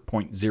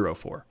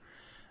 0.04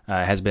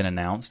 has been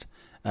announced.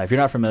 If you're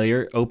not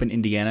familiar, Open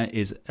Indiana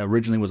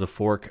originally was a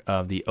fork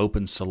of the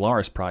Open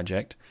Solaris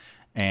project,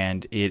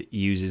 and it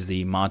uses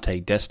the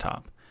Mate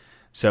desktop.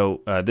 So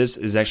this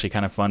is actually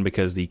kind of fun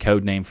because the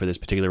code name for this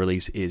particular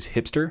release is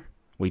Hipster.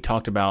 We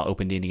talked about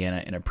Open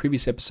Indiana in a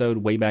previous episode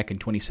way back in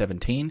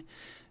 2017.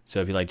 So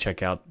if you'd like to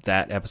check out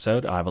that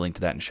episode, I'll have a link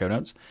to that in show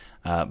notes.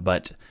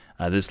 But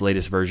this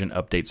latest version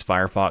updates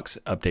Firefox,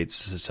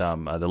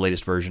 updates the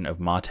latest version of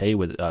Mate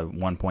with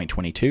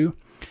 1.22.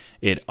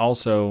 It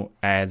also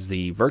adds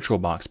the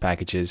VirtualBox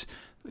packages,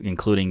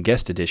 including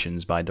guest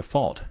editions by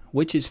default,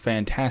 which is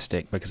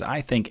fantastic because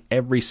I think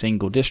every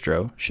single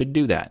distro should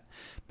do that.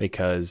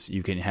 Because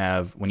you can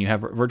have, when you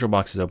have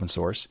VirtualBox is open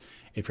source,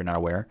 if you're not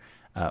aware,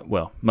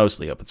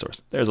 mostly open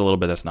source. There's a little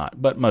bit that's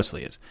not, but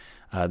mostly is.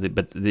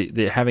 But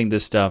having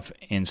this stuff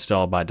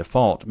installed by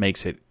default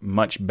makes it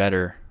much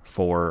better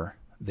for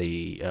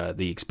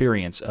the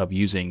experience of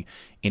using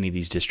any of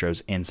these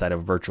distros inside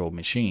of a virtual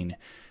machine,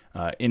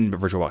 in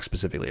VirtualBox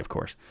specifically, of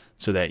course,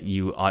 so that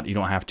you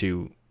don't have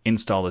to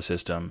install the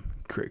system,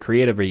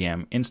 create a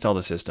VM, install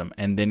the system,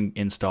 and then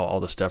install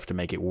all the stuff to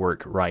make it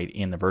work right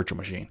in the virtual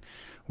machine.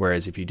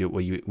 Whereas if you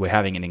do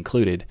having it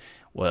included,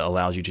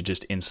 allows you to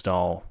just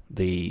install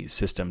the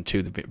system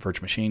to the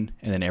virtual machine,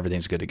 and then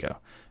everything's good to go.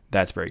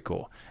 That's very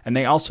cool. And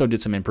they also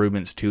did some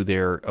improvements to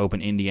their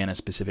Open Indiana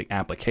specific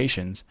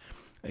applications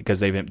because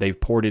they've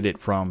ported it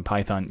from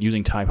Python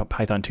using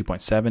Python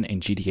 2.7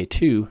 and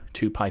GTK2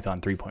 to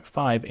Python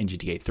 3.5 and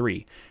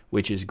GTK3,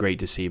 which is great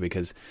to see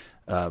because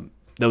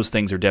those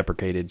things are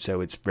deprecated.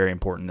 So it's very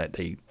important that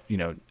they,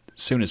 as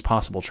soon as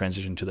possible,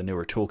 transition to the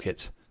newer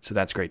toolkits. So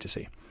that's great to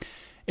see.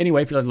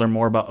 Anyway, if you'd like to learn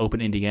more about Open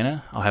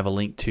Indiana, I'll have a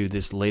link to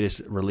this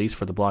latest release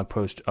for the blog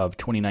post of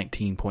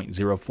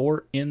 2019.04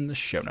 in the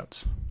show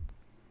notes.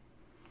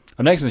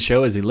 Up next in the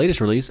show is the latest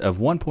release of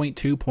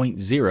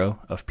 1.2.0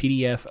 of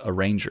PDF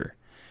Arranger.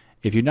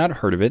 If you've not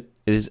heard of it,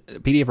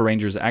 PDF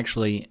Arranger is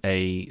actually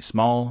a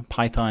small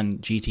Python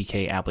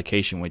GTK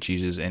application which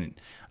uses an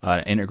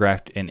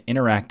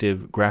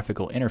interactive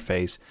graphical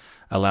interface,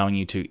 allowing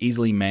you to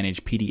easily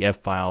manage PDF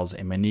files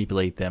and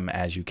manipulate them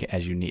as you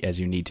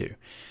need to.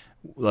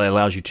 It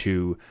allows you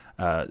to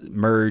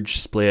merge,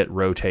 split,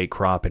 rotate,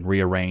 crop, and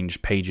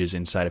rearrange pages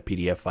inside of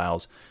PDF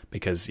files,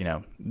 because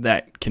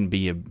that can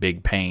be a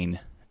big pain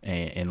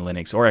in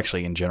Linux, or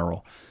actually in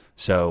general.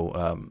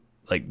 So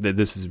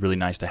this is really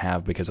nice to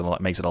have, because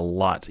it makes it a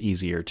lot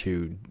easier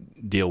to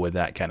deal with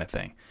that kind of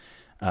thing.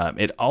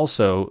 It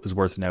also is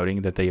worth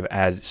noting that they've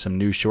added some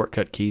new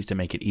shortcut keys to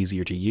make it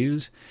easier to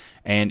use.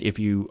 And if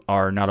you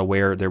are not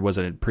aware, there was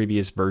a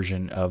previous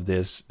version of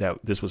this that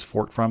this was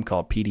forked from,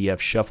 called PDF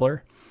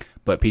Shuffler.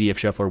 But PDF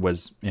Shuffler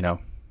was,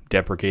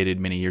 deprecated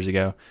many years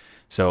ago.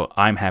 So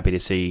I'm happy to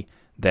see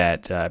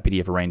that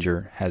PDF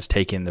Arranger has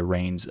taken the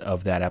reins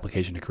of that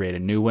application to create a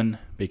new one,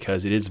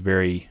 because it is a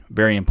very,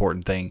 very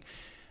important thing.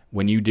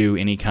 When you do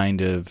any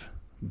kind of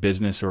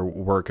business or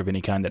work of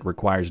any kind that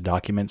requires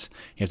documents,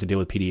 you have to deal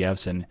with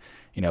PDFs, and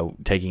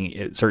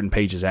taking certain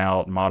pages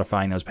out,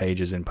 modifying those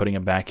pages, and putting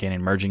them back in,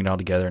 and merging it all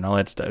together, and all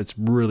that stuff. It's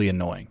really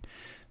annoying.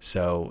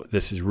 So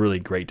this is really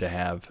great to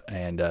have,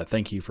 and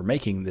thank you for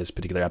making this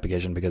particular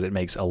application, because it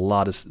makes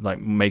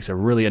makes a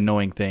really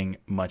annoying thing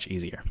much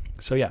easier.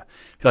 So yeah,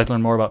 if you'd like to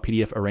learn more about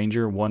PDF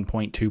Arranger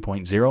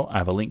 1.2.0, I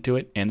have a link to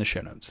it in the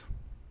show notes.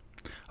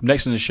 Up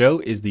next on the show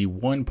is the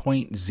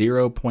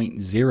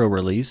 1.0.0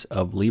 release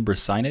of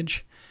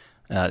LibreSignage.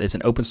 It's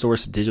an open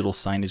source digital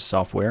signage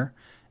software,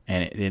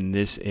 and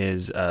this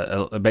is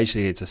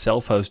basically it's a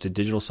self-hosted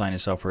digital signage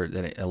software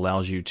that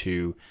allows you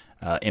to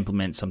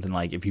implement something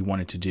like if you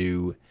wanted to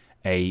do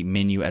a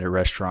menu at a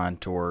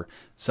restaurant or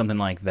something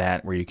like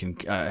that, where you can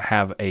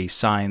have a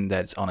sign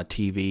that's on a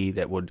TV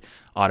that would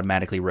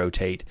automatically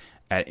rotate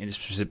at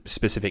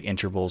specific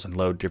intervals and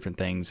load different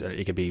things.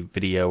 It could be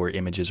video or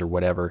images or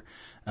whatever.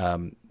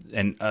 And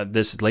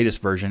this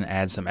latest version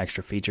adds some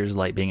extra features,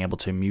 like being able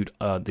to mute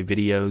the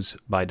videos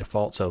by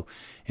default. So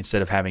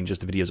instead of having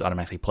just the videos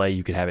automatically play,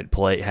 you could have it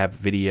have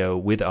video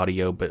with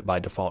audio, but by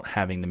default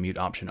having the mute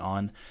option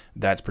on.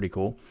 That's pretty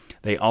cool.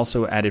 They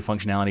also added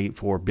functionality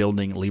for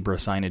building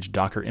LibreSignage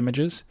Docker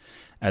images,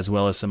 as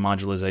well as some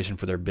modularization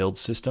for their build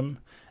system.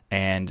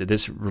 And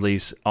this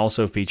release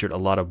also featured a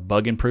lot of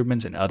bug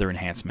improvements and other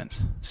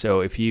enhancements.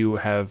 So if you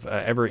have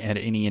ever had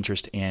any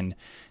interest in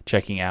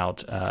checking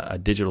out a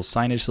digital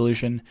signage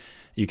solution,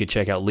 you could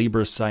check out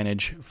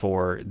LibreSignage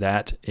for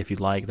that if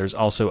you'd like. There's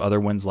also other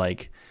ones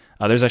like,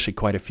 there's actually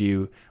quite a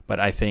few,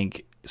 but I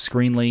think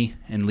Screenly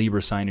and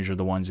LibreSignage are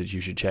the ones that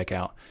you should check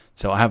out.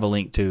 So I have a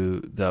link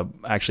to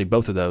actually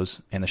both of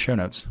those in the show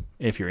notes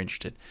if you're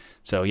interested.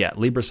 So yeah,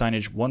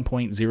 LibreSignage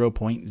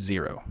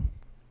 1.0.0.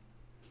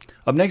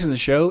 Up next in the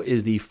show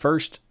is the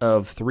first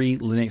of 3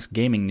 Linux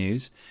gaming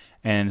news.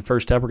 And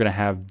first up, we're going to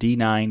have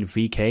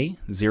D9VK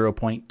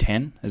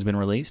 0.10 has been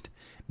released.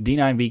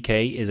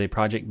 D9VK is a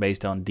project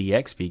based on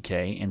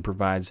DXVK and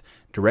provides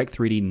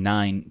Direct3D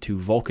 9 to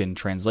Vulkan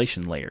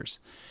translation layers.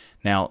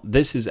 Now,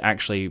 this is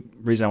actually, the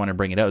reason I want to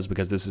bring it up is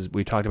because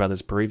we've talked about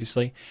this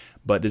previously,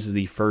 but this is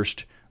the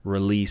first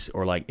release,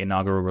 or like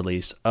inaugural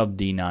release, of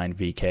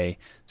D9VK.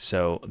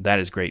 So that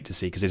is great to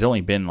see, because it's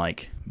only been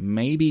like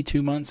maybe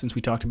 2 months since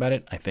we talked about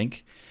it, I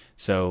think.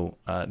 So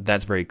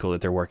that's very cool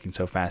that they're working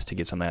so fast to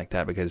get something like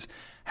that, because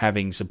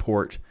having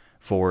support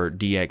for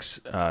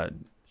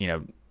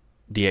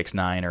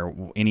DX9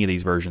 or any of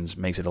these versions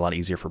makes it a lot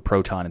easier for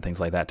Proton and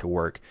things like that to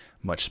work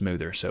much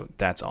smoother. So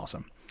that's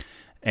awesome.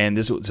 And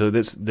the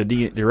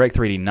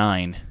Direct3D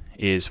 9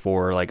 is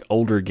for like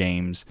older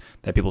games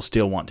that people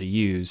still want to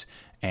use,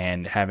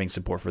 and having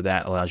support for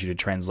that allows you to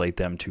translate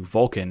them to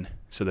Vulkan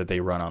so that they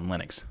run on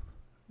Linux.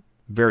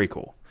 Very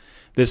cool.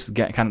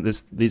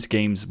 These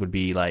games would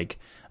be like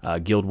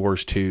Guild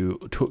Wars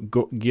 2,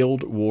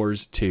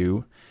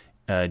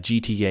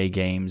 GTA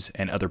games,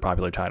 and other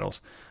popular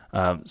titles.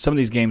 Some of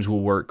these games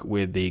will work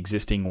with the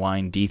existing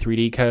Wine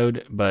D3D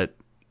code, but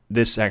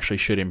this actually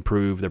should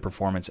improve the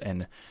performance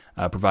and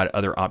provide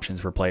other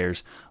options for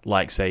players,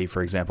 like, say,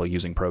 for example,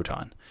 using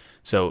Proton.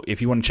 So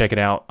if you want to check it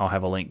out, I'll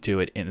have a link to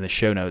it in the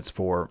show notes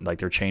for like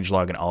their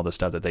changelog and all the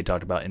stuff that they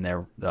talked about in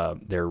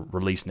their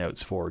release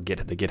notes for the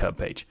GitHub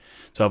page.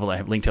 So I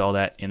have a link to all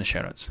that in the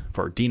show notes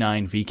for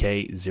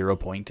D9VK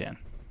 0.10.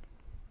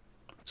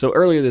 So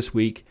earlier this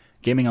week,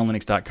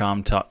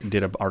 GamingOnLinux.com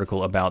did an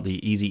article about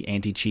the Easy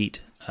Anti-Cheat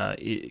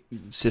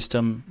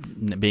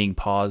system being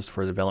paused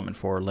for development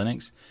for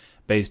Linux,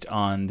 based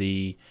on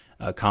the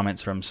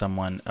comments from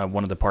someone,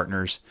 one of the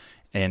partners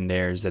in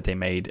theirs that they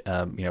made,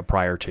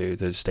 prior to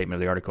the statement of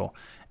the article,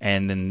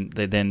 and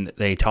then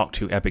they talked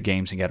to Epic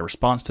Games and got a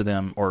response to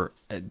them, or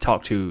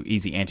talked to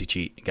Easy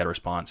Anti-Cheat and got a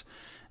response,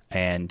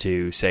 and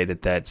to say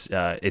that's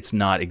it's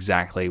not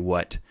exactly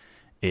what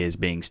is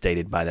being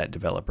stated by that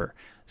developer.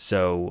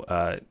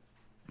 So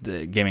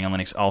the Gaming on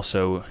Linux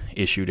also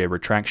issued a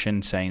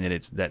retraction saying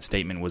that that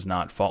statement was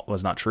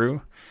not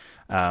true.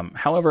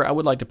 However, I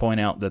would like to point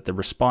out that the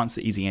response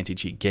that Easy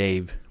Anti-Cheat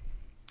gave,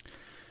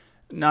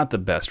 not the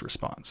best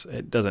response.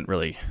 It doesn't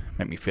really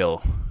make me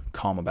feel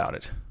calm about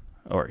it,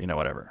 or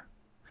whatever.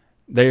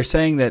 They're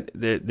saying that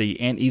the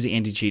Easy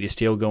Anti-Cheat is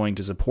still going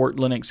to support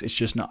Linux. It's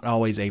just not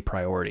always a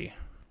priority.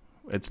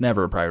 It's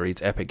never a priority.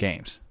 It's Epic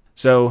Games.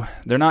 So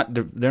they're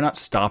not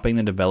stopping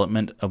the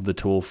development of the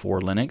tool for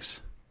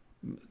Linux,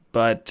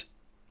 but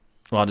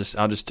I'll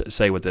just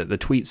say what the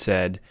tweet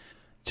said.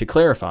 To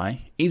clarify,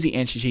 Easy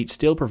Anti-Cheat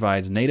still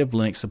provides native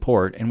Linux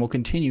support and will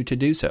continue to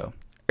do so.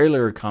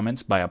 Earlier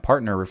comments by a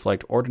partner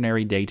reflect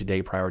ordinary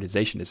day-to-day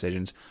prioritization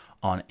decisions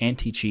on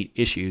anti-cheat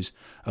issues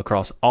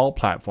across all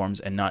platforms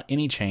and not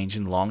any change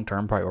in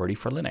long-term priority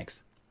for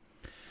Linux.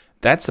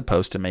 That's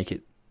supposed to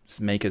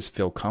make us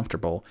feel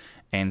comfortable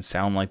and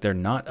sound like they're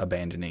not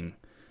abandoning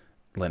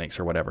Linux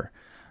or whatever.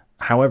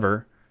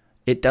 However,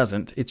 it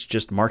doesn't. It's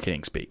just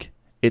marketing speak.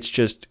 It's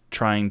just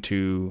trying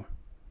to,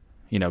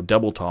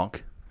 double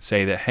talk,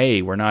 say that,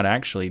 hey, we're not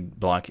actually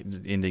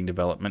ending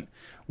development.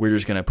 We're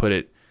just going to put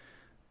it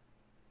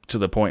to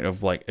the point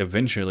of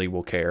eventually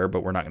we'll care,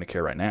 but we're not going to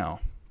care right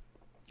now.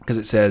 Because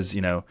it says,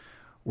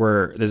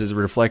 this is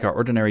reflect our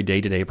ordinary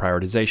day-to-day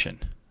prioritization,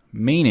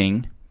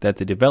 meaning that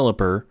the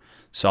developer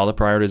saw the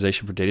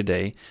prioritization for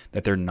day-to-day,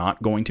 that they're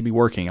not going to be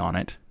working on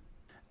it,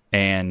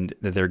 and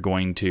that they're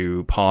going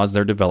to pause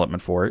their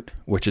development for it,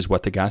 which is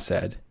what the guy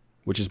said,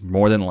 which is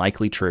more than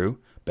likely true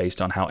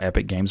based on how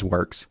Epic Games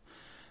works.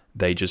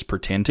 They just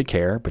pretend to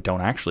care, but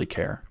don't actually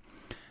care.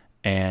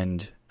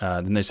 And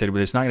then they said,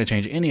 well, it's not going to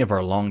change any of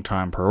our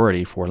long-term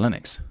priority for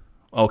Linux.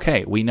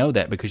 Okay, we know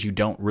that because you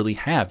don't really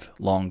have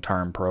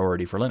long-term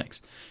priority for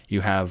Linux.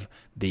 You have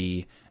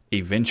the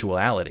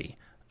eventuality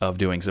of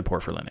doing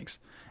support for Linux.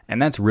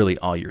 And that's really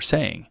all you're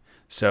saying.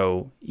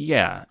 So,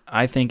 yeah,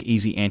 I think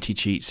Easy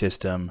Anti-Cheat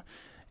system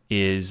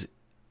is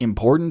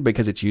important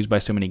because it's used by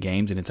so many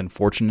games, and it's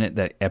unfortunate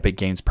that Epic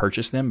Games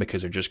purchased them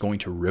because they're just going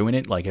to ruin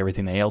it like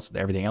everything else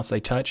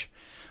they touch.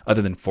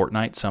 Other than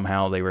Fortnite,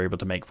 somehow they were able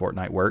to make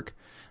Fortnite work.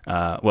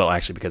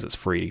 Actually, because it's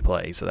free to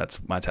play, so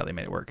that's how they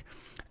made it work.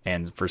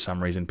 And for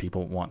some reason,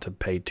 people want to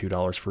pay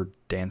 $2 for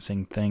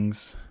dancing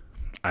things.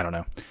 I don't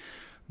know.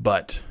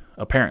 But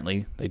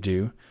apparently, they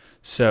do.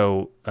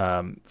 So,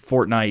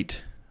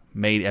 Fortnite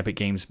made Epic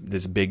Games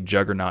this big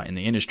juggernaut in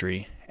the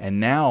industry,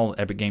 and now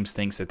Epic Games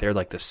thinks that they're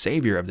like the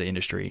savior of the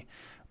industry,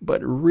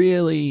 but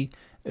really,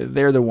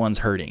 they're the ones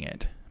hurting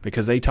it,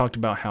 because they talked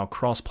about how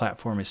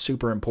cross-platform is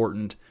super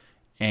important,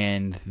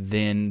 and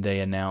then they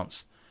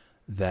announce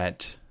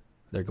that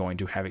they're going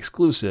to have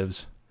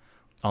exclusives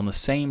on the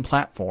same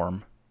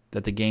platform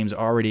that the games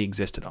already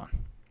existed on.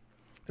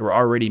 They were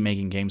already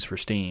making games for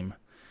Steam,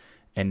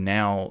 and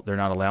now they're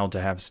not allowed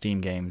to have Steam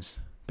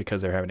games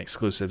because they're having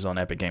exclusives on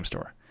Epic Game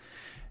Store.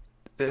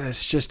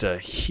 It's just a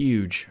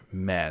huge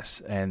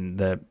mess, and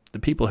the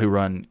people who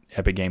run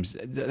Epic Games,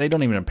 they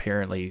don't even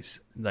apparently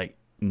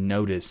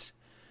notice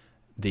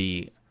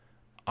the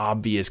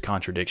obvious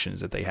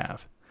contradictions that they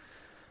have,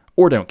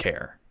 or don't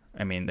care.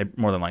 I mean,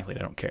 more than likely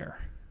they don't care,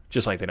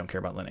 just like they don't care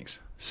about Linux.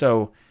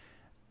 So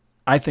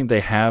I think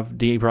they have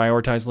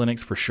deprioritized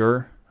Linux for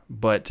sure,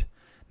 but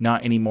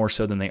not any more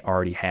so than they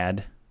already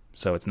had.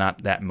 So it's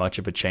not that much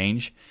of a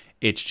change.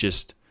 It's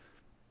just,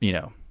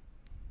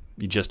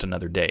 just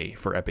another day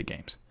for Epic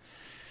Games.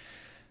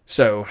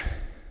 So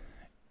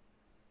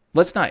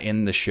let's not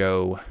end the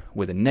show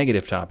with a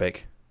negative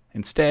topic.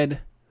 Instead,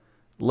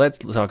 let's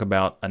talk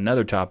about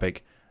another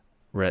topic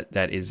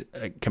that is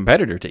a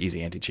competitor to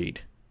Easy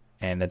Anti-Cheat,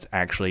 and that's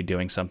actually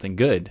doing something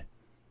good.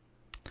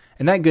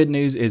 And that good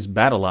news is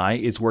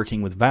BattlEye is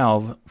working with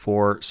Valve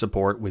for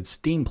support with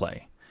Steam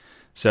Play.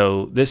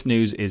 So this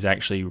news is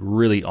actually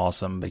really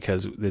awesome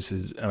because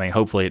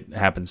hopefully it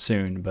happens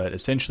soon, but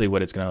essentially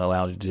what it's going to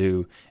allow you to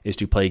do is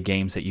to play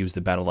games that use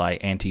the BattlEye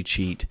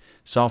anti-cheat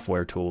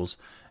software tools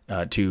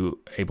to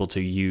able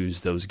to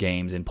use those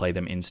games and play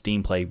them in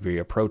Steam Play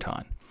via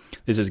Proton.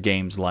 This is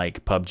games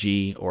like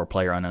PUBG or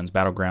PlayerUnknown's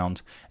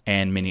Battlegrounds,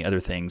 and many other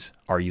things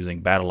are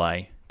using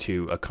BattlEye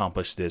to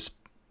accomplish this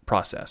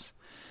process.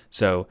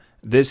 So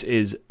this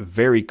is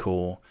very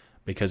cool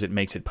because it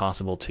makes it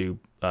possible to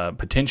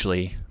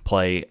potentially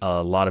play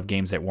a lot of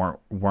games that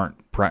weren't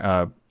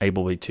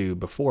able to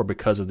before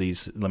because of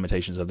these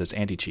limitations of this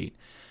anti-cheat.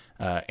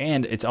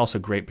 And it's also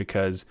great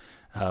because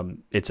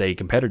it's a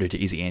competitor to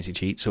Easy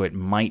Anti-Cheat, so it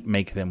might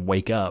make them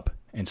wake up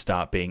and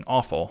stop being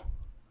awful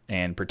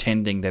and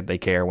pretending that they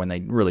care when they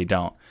really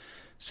don't.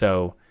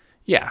 So,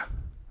 yeah,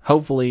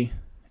 hopefully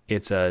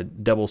it's a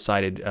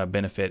double-sided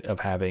benefit of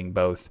having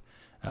both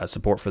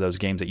support for those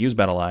games that use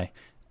BattlEye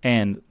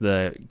and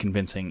the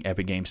convincing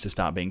Epic Games to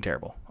stop being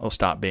terrible, or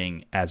stop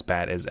being as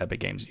bad as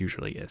Epic Games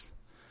usually is.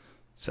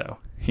 So,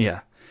 yeah.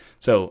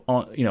 So,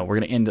 we're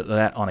going to end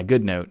that on a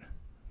good note,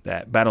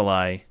 that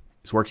BattlEye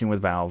is working with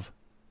Valve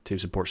to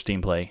support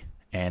Steam Play,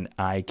 and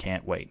I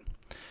can't wait.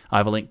 I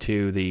have a link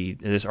to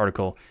this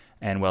article,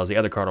 and well as the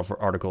other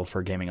article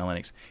for Gaming on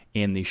Linux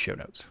in the show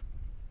notes.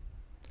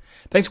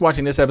 Thanks for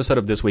watching this episode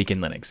of This Week in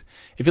Linux.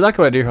 If you like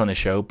what I do here on the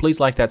show, please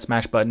like that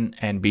smash button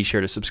and be sure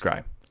to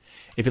subscribe.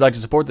 If you'd like to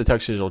support the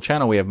Tux Digital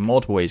channel, we have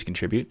multiple ways to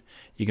contribute.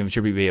 You can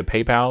contribute via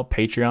PayPal,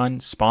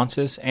 Patreon,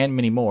 sponsors, and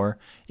many more.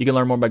 You can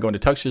learn more by going to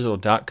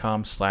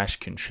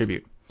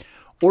tuxdigital.com/contribute.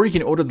 Or you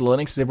can order the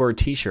Linux is Everywhere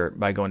t-shirt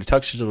by going to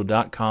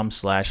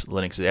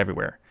tuxdigital.com/Linux is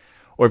Everywhere.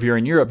 Or if you're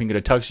in Europe, you can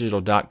go to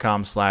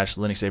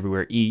tuxdigital.com/Linux is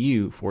Everywhere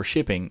EU for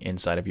shipping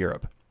inside of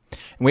Europe.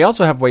 And we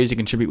also have ways to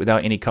contribute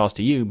without any cost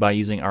to you by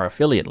using our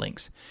affiliate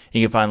links.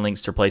 You can find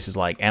links to places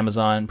like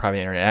Amazon, Private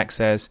Internet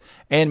Access,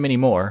 and many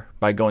more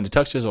by going to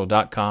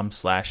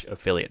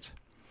tuxdigital.com/affiliates.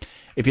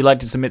 If you'd like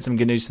to submit some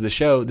good news to the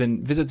show,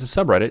 then visit the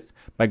subreddit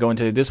by going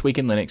to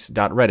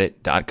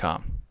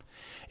thisweekinlinux.reddit.com.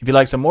 If you'd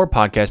like some more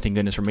podcasting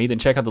goodness from me, then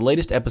check out the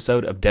latest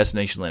episode of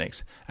Destination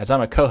Linux, as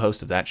I'm a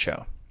co-host of that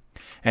show.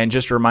 And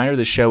just a reminder,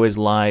 the show is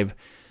live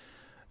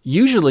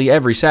usually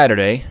every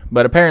Saturday,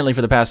 but apparently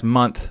for the past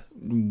month,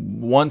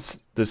 once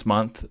this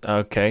month.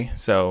 Okay,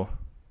 so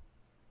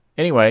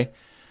anyway,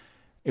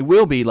 it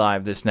will be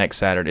live this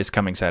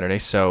coming Saturday,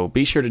 so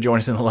be sure to join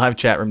us in the live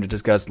chat room to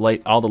discuss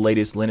all the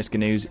latest Linux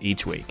news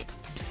each week.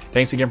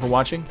 Thanks again for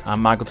watching.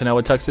 I'm Michael Tunnell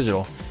with Tux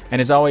Digital,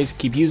 and as always,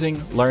 keep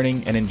using,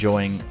 learning, and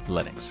enjoying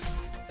Linux.